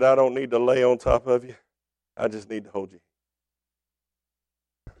 Jesus said, I don't need to lay on top of you. I just need to hold you.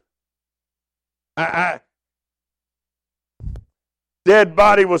 Dead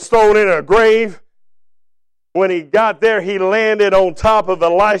body was thrown in a grave. When he got there, he landed on top of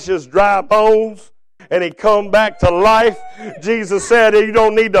Elisha's dry bones, and he come back to life. Jesus said, you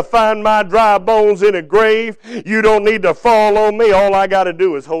don't need to find my dry bones in a grave. You don't need to fall on me. All I got to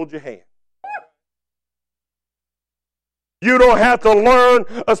do is hold your hand. You don't have to learn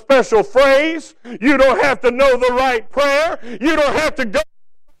a special phrase. You don't have to know the right prayer. You don't have to go.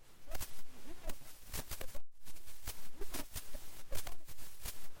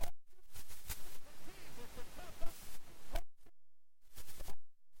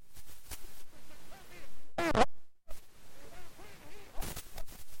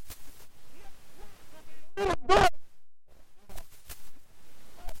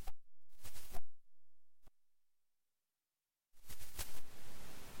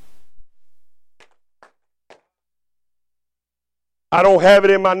 I don't have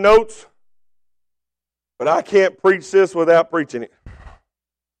it in my notes, but I can't preach this without preaching it.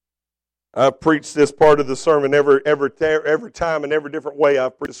 I've preached this part of the sermon every time in every different way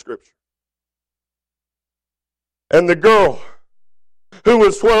I've preached Scripture. And the girl, who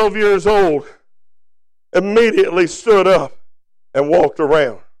was 12 years old, immediately stood up and walked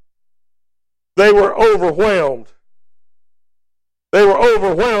around. They were overwhelmed. They were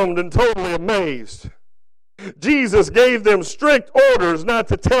overwhelmed and totally amazed. Jesus gave them strict orders not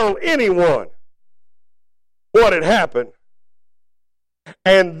to tell anyone what had happened.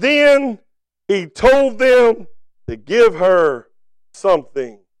 And then he told them to give her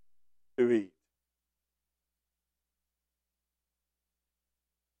something to eat.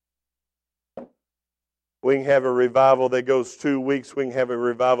 We can have a revival that goes 2 weeks. We can have a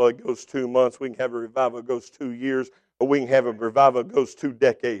revival that goes 2 months. We can have a revival that goes 2 years. Or we can have a revival that goes 2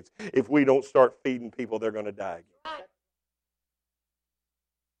 decades. If we don't start feeding people, they're going to die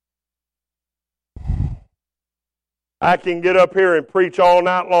again. I can get up here and preach all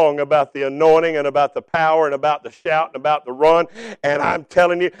night long about the anointing and about the power and about the shout and about the run. And I'm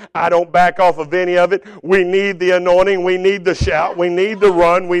telling you, I don't back off of any of it. We need the anointing. We need the shout. We need the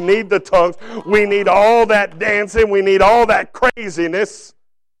run. We need the tongues. We need all that dancing. We need all that craziness.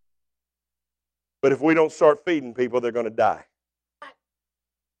 But if we don't start feeding people, they're going to die.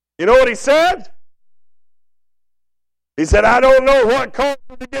 You know what he said? He said, I don't know what caused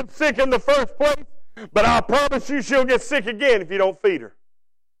her to get sick in the first place, but I promise you she'll get sick again if you don't feed her.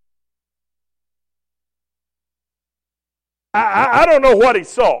 I don't know what he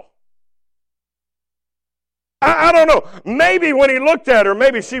saw. I don't know. Maybe when he looked at her,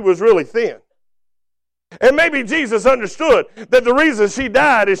 maybe she was really thin. And maybe Jesus understood that the reason she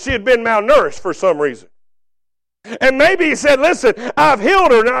died is she had been malnourished for some reason. And maybe he said, listen, I've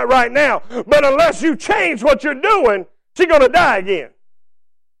healed her not right now, but unless you change what you're doing, she's going to die again.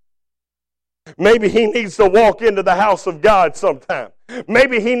 Maybe he needs to walk into the house of God sometime.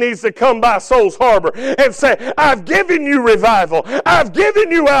 Maybe he needs to come by Souls Harbor and say, I've given you revival. I've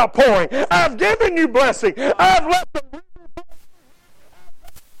given you outpouring. I've given you blessing. I've let the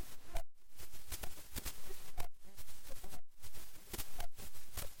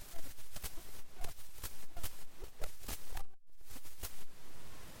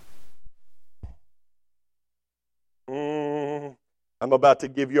I'm about to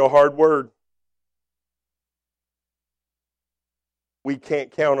give you a hard word. We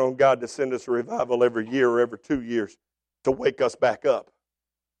can't count on God to send us a revival every year or every 2 years to wake us back up.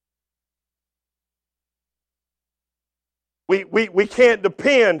 We can't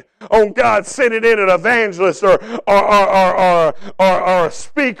depend on God sending in an evangelist or a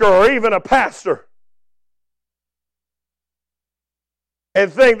speaker or even a pastor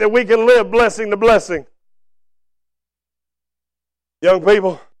and think that we can live blessing to blessing. Young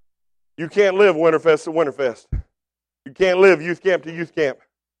people, you can't live Winterfest to Winterfest. You can't live youth camp to youth camp.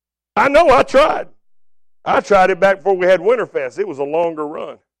 I know, I tried. I tried it back before we had Winterfest. It was a longer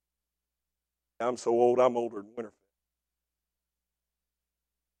run. I'm so old, I'm older than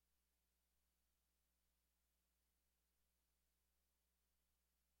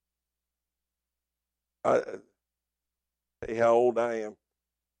Winterfest. Say how old I am.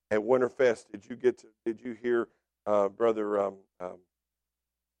 At Winterfest, did you hear Brother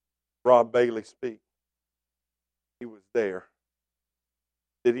Rob Bailey speak? He was there.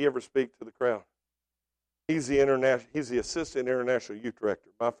 Did he ever speak to the crowd? He's the assistant international youth director.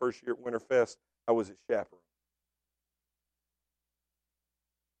 My first year at Winterfest, I was his chaperone.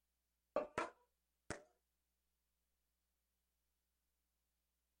 Let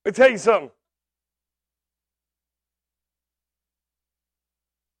me tell you something.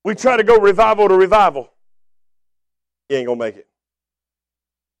 We try to go revival to revival. You ain't going to make it.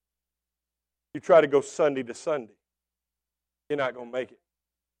 You try to go Sunday to Sunday. You're not going to make it.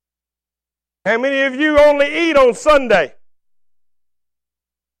 How many of you only eat on Sunday?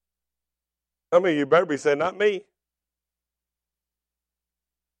 Some of you better be saying, not me.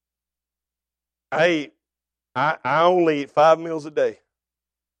 I only eat 5 meals a day.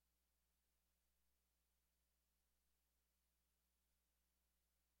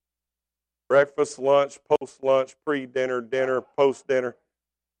 Breakfast, lunch, post-lunch, pre-dinner, dinner, post-dinner.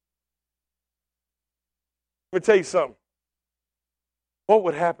 Let me tell you something. What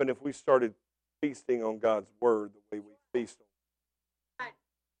would happen if we started feasting on God's Word the way we feast on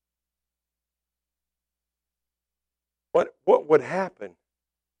it? What would happen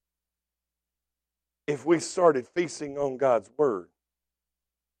if we started feasting on God's Word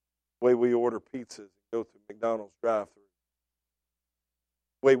the way we order pizzas and go through McDonald's drive-thru,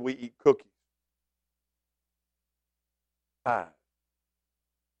 the way we eat cookies, pies?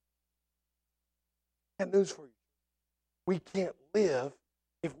 I got news for you. We can't live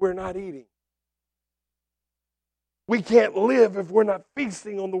if we're not eating. We can't live if we're not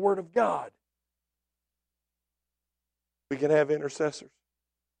feasting on the Word of God. We can have intercessors.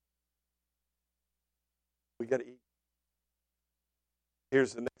 We got to eat.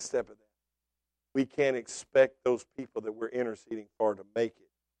 Here's the next step of that. We can't expect those people that we're interceding for to make it.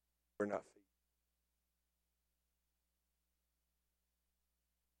 We're not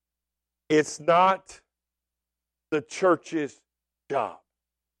feeding. It's not the church's job.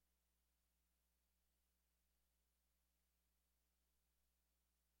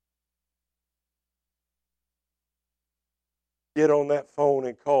 Get on that phone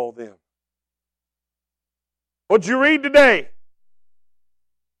and call them. What'd you read today?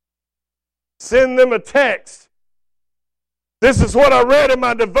 Send them a text. This is what I read in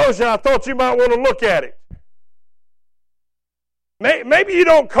my devotion. I thought you might want to look at it. Maybe you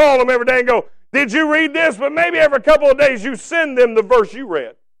don't call them every day and go, Did you read this? But maybe every couple of days you send them the verse you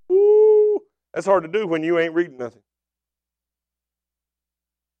read. Ooh, that's hard to do when you ain't reading nothing.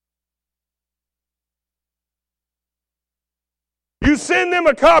 You send them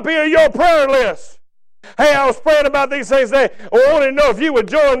a copy of your prayer list. Hey, I was praying about these things today. I wanted to know if you would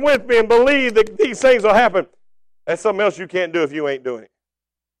join with me and believe that these things will happen. That's something else you can't do if you ain't doing it.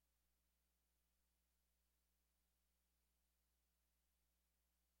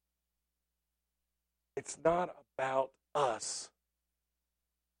 It's not about us.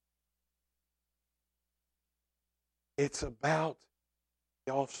 It's about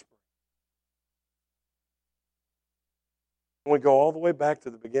the offspring. When we go all the way back to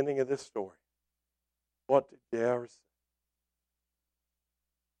the beginning of this story, what did Jairus say?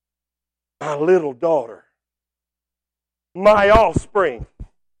 My little daughter, my offspring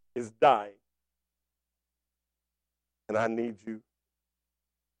is dying. And I need you.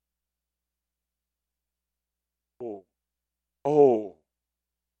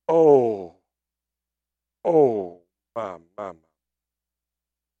 My.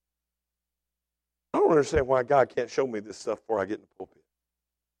 I don't understand why God can't show me this stuff before I get in the pulpit.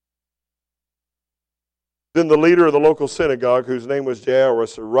 Then the leader of the local synagogue, whose name was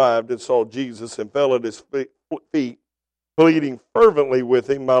Jairus, arrived and saw Jesus and fell at his feet, pleading fervently with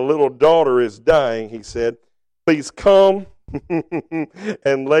him. My little daughter is dying, he said. Please come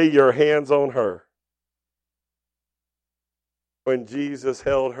and lay your hands on her. When Jesus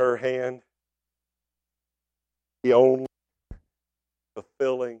held her hand, he only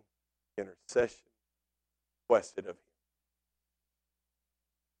fulfilling intercession requested of him.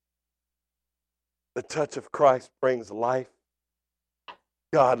 The touch of Christ brings life.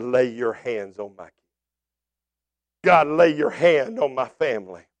 God, lay your hands on my kids. God, lay your hand on my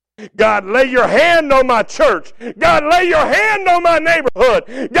family. God, lay your hand on my church. God, lay your hand on my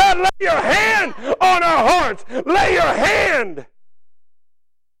neighborhood. God, lay your hand on our hearts. Lay your hand.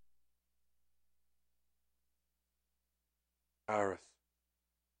 Iris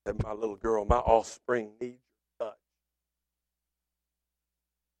said, my little girl, my offspring needs your touch.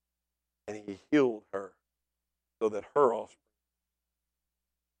 And he healed her so that her offspring.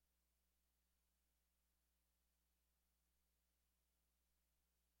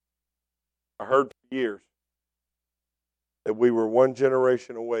 I heard for years that we were one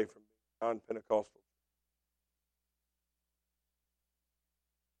generation away from being non-Pentecostal.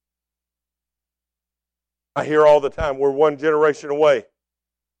 I hear all the time, we're one generation away.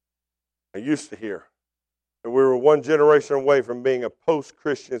 I used to hear that we were one generation away from being a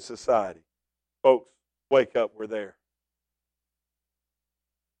post-Christian society. Folks, wake up, we're there.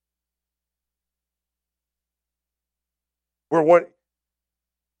 We're one.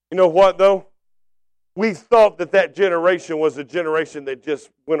 You know what, though? We thought that generation was a generation that just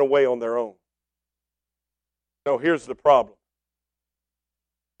went away on their own. No, here's the problem.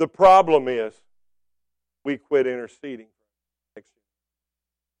 The problem is we quit interceding.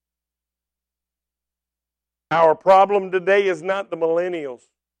 Our problem today is not the millennials.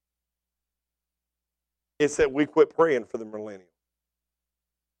 It's that we quit praying for the millennials.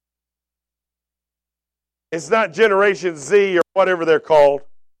 It's not Generation Z or whatever they're called.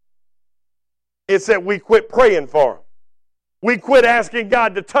 It's that we quit praying for them. We quit asking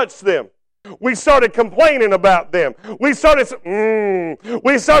God to touch them. We started complaining about them. We started their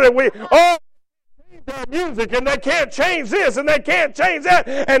music and they can't change this and they can't change that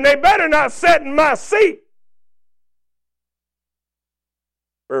and they better not sit in my seat.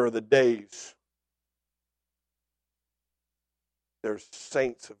 Where are the days? There's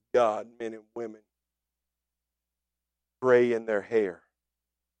saints of God, men and women, gray in their hair,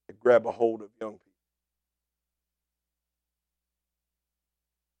 that grab a hold of young people.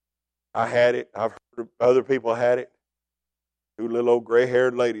 I had it. I've heard other people had it. Two little old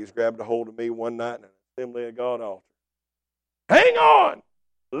gray-haired ladies grabbed a hold of me one night in an Assembly of God altar. Hang on!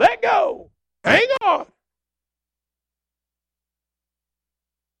 Let go! Hang on!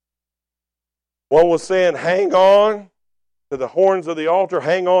 One was saying, hang on to the horns of the altar,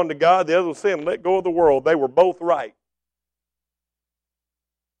 hang on to God. The other was saying, let go of the world. They were both right.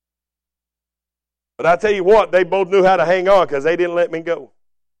 But I tell you what, they both knew how to hang on because they didn't let me go.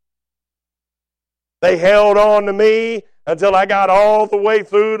 They held on to me until I got all the way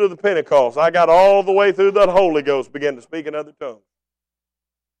through to the Pentecost. I got all the way through the Holy Ghost began to speak in other tongues.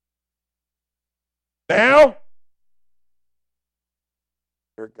 Now,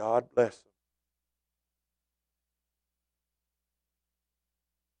 God bless them.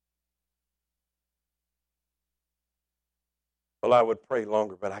 Well, I would pray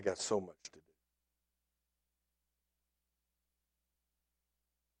longer, but I got so much to do.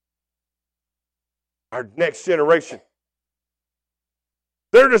 our next generation.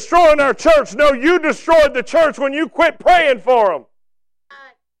 They're destroying our church. No, you destroyed the church when you quit praying for them.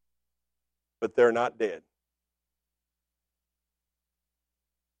 But they're not dead.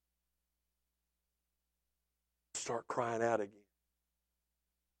 Start crying out again.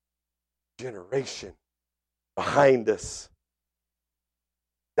 Generation behind us,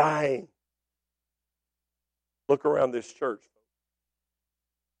 dying. Look around this church.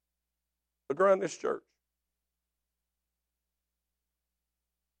 Look around this church.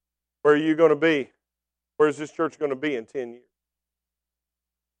 Where are you going to be? Where's this church going to be in 10 years?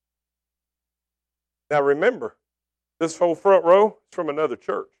 Now remember, this whole front row is from another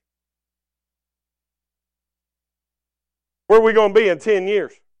church. Where are we going to be in 10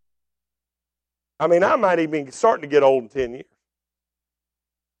 years? I mean, I might even be starting to get old in 10 years.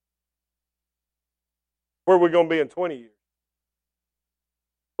 Where are we going to be in 20 years?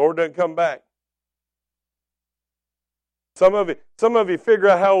 Lord doesn't come back. Some of you figure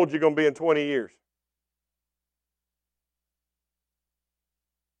out how old you're going to be in 20 years.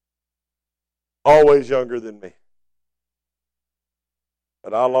 Always younger than me.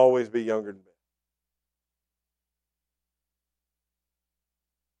 But I'll always be younger than me.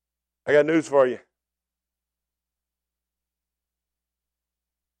 I got news for you.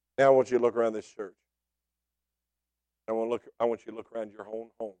 Now I want you to look around this church. I want you to look around your own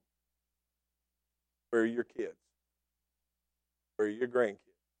home. Where are your kids? Where are your grandkids?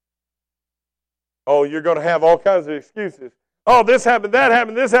 Oh, you're going to have all kinds of excuses. Oh, this happened, that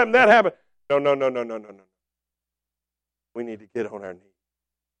happened, this happened, that happened. No. We need to get on our knees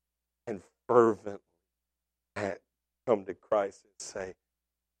and fervently come to Christ and say,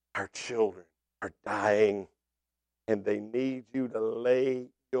 our children are dying and they need you to lay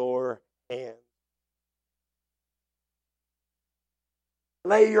your hands.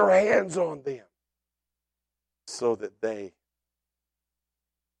 Lay your hands on them so that they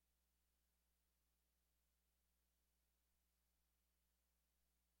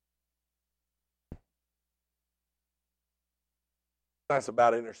That's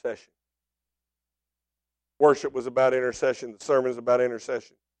about intercession. Worship was about intercession. The sermon is about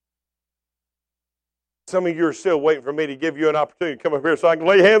intercession. Some of you are still waiting for me to give you an opportunity to come up here so I can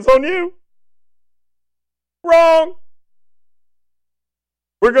lay hands on you. Wrong.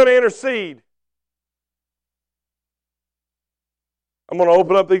 We're going to intercede. I'm going to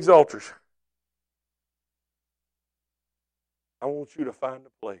open up these altars. I want you to find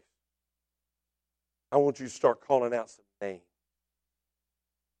a place. I want you to start calling out some names.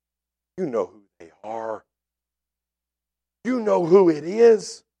 You know who they are. You know who it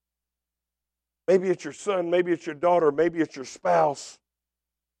is. Maybe it's your son, maybe it's your daughter, maybe it's your spouse.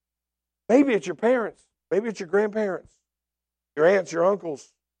 Maybe it's your parents, maybe it's your grandparents, your aunts, your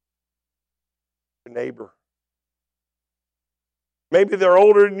uncles, your neighbor. Maybe they're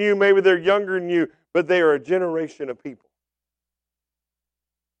older than you, maybe they're younger than you, but they are a generation of people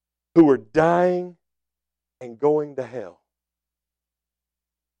who are dying and going to hell.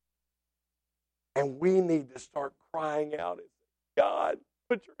 And we need to start crying out, God,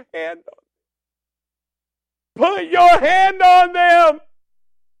 put your hand on them. Put your hand on them.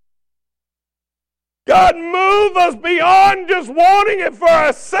 God, move us beyond just wanting it for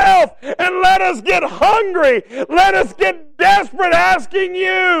ourselves and let us get hungry. Let us get desperate asking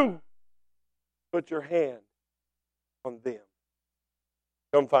you. Put your hand on them.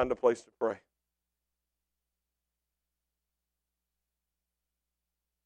 Come find a place to pray.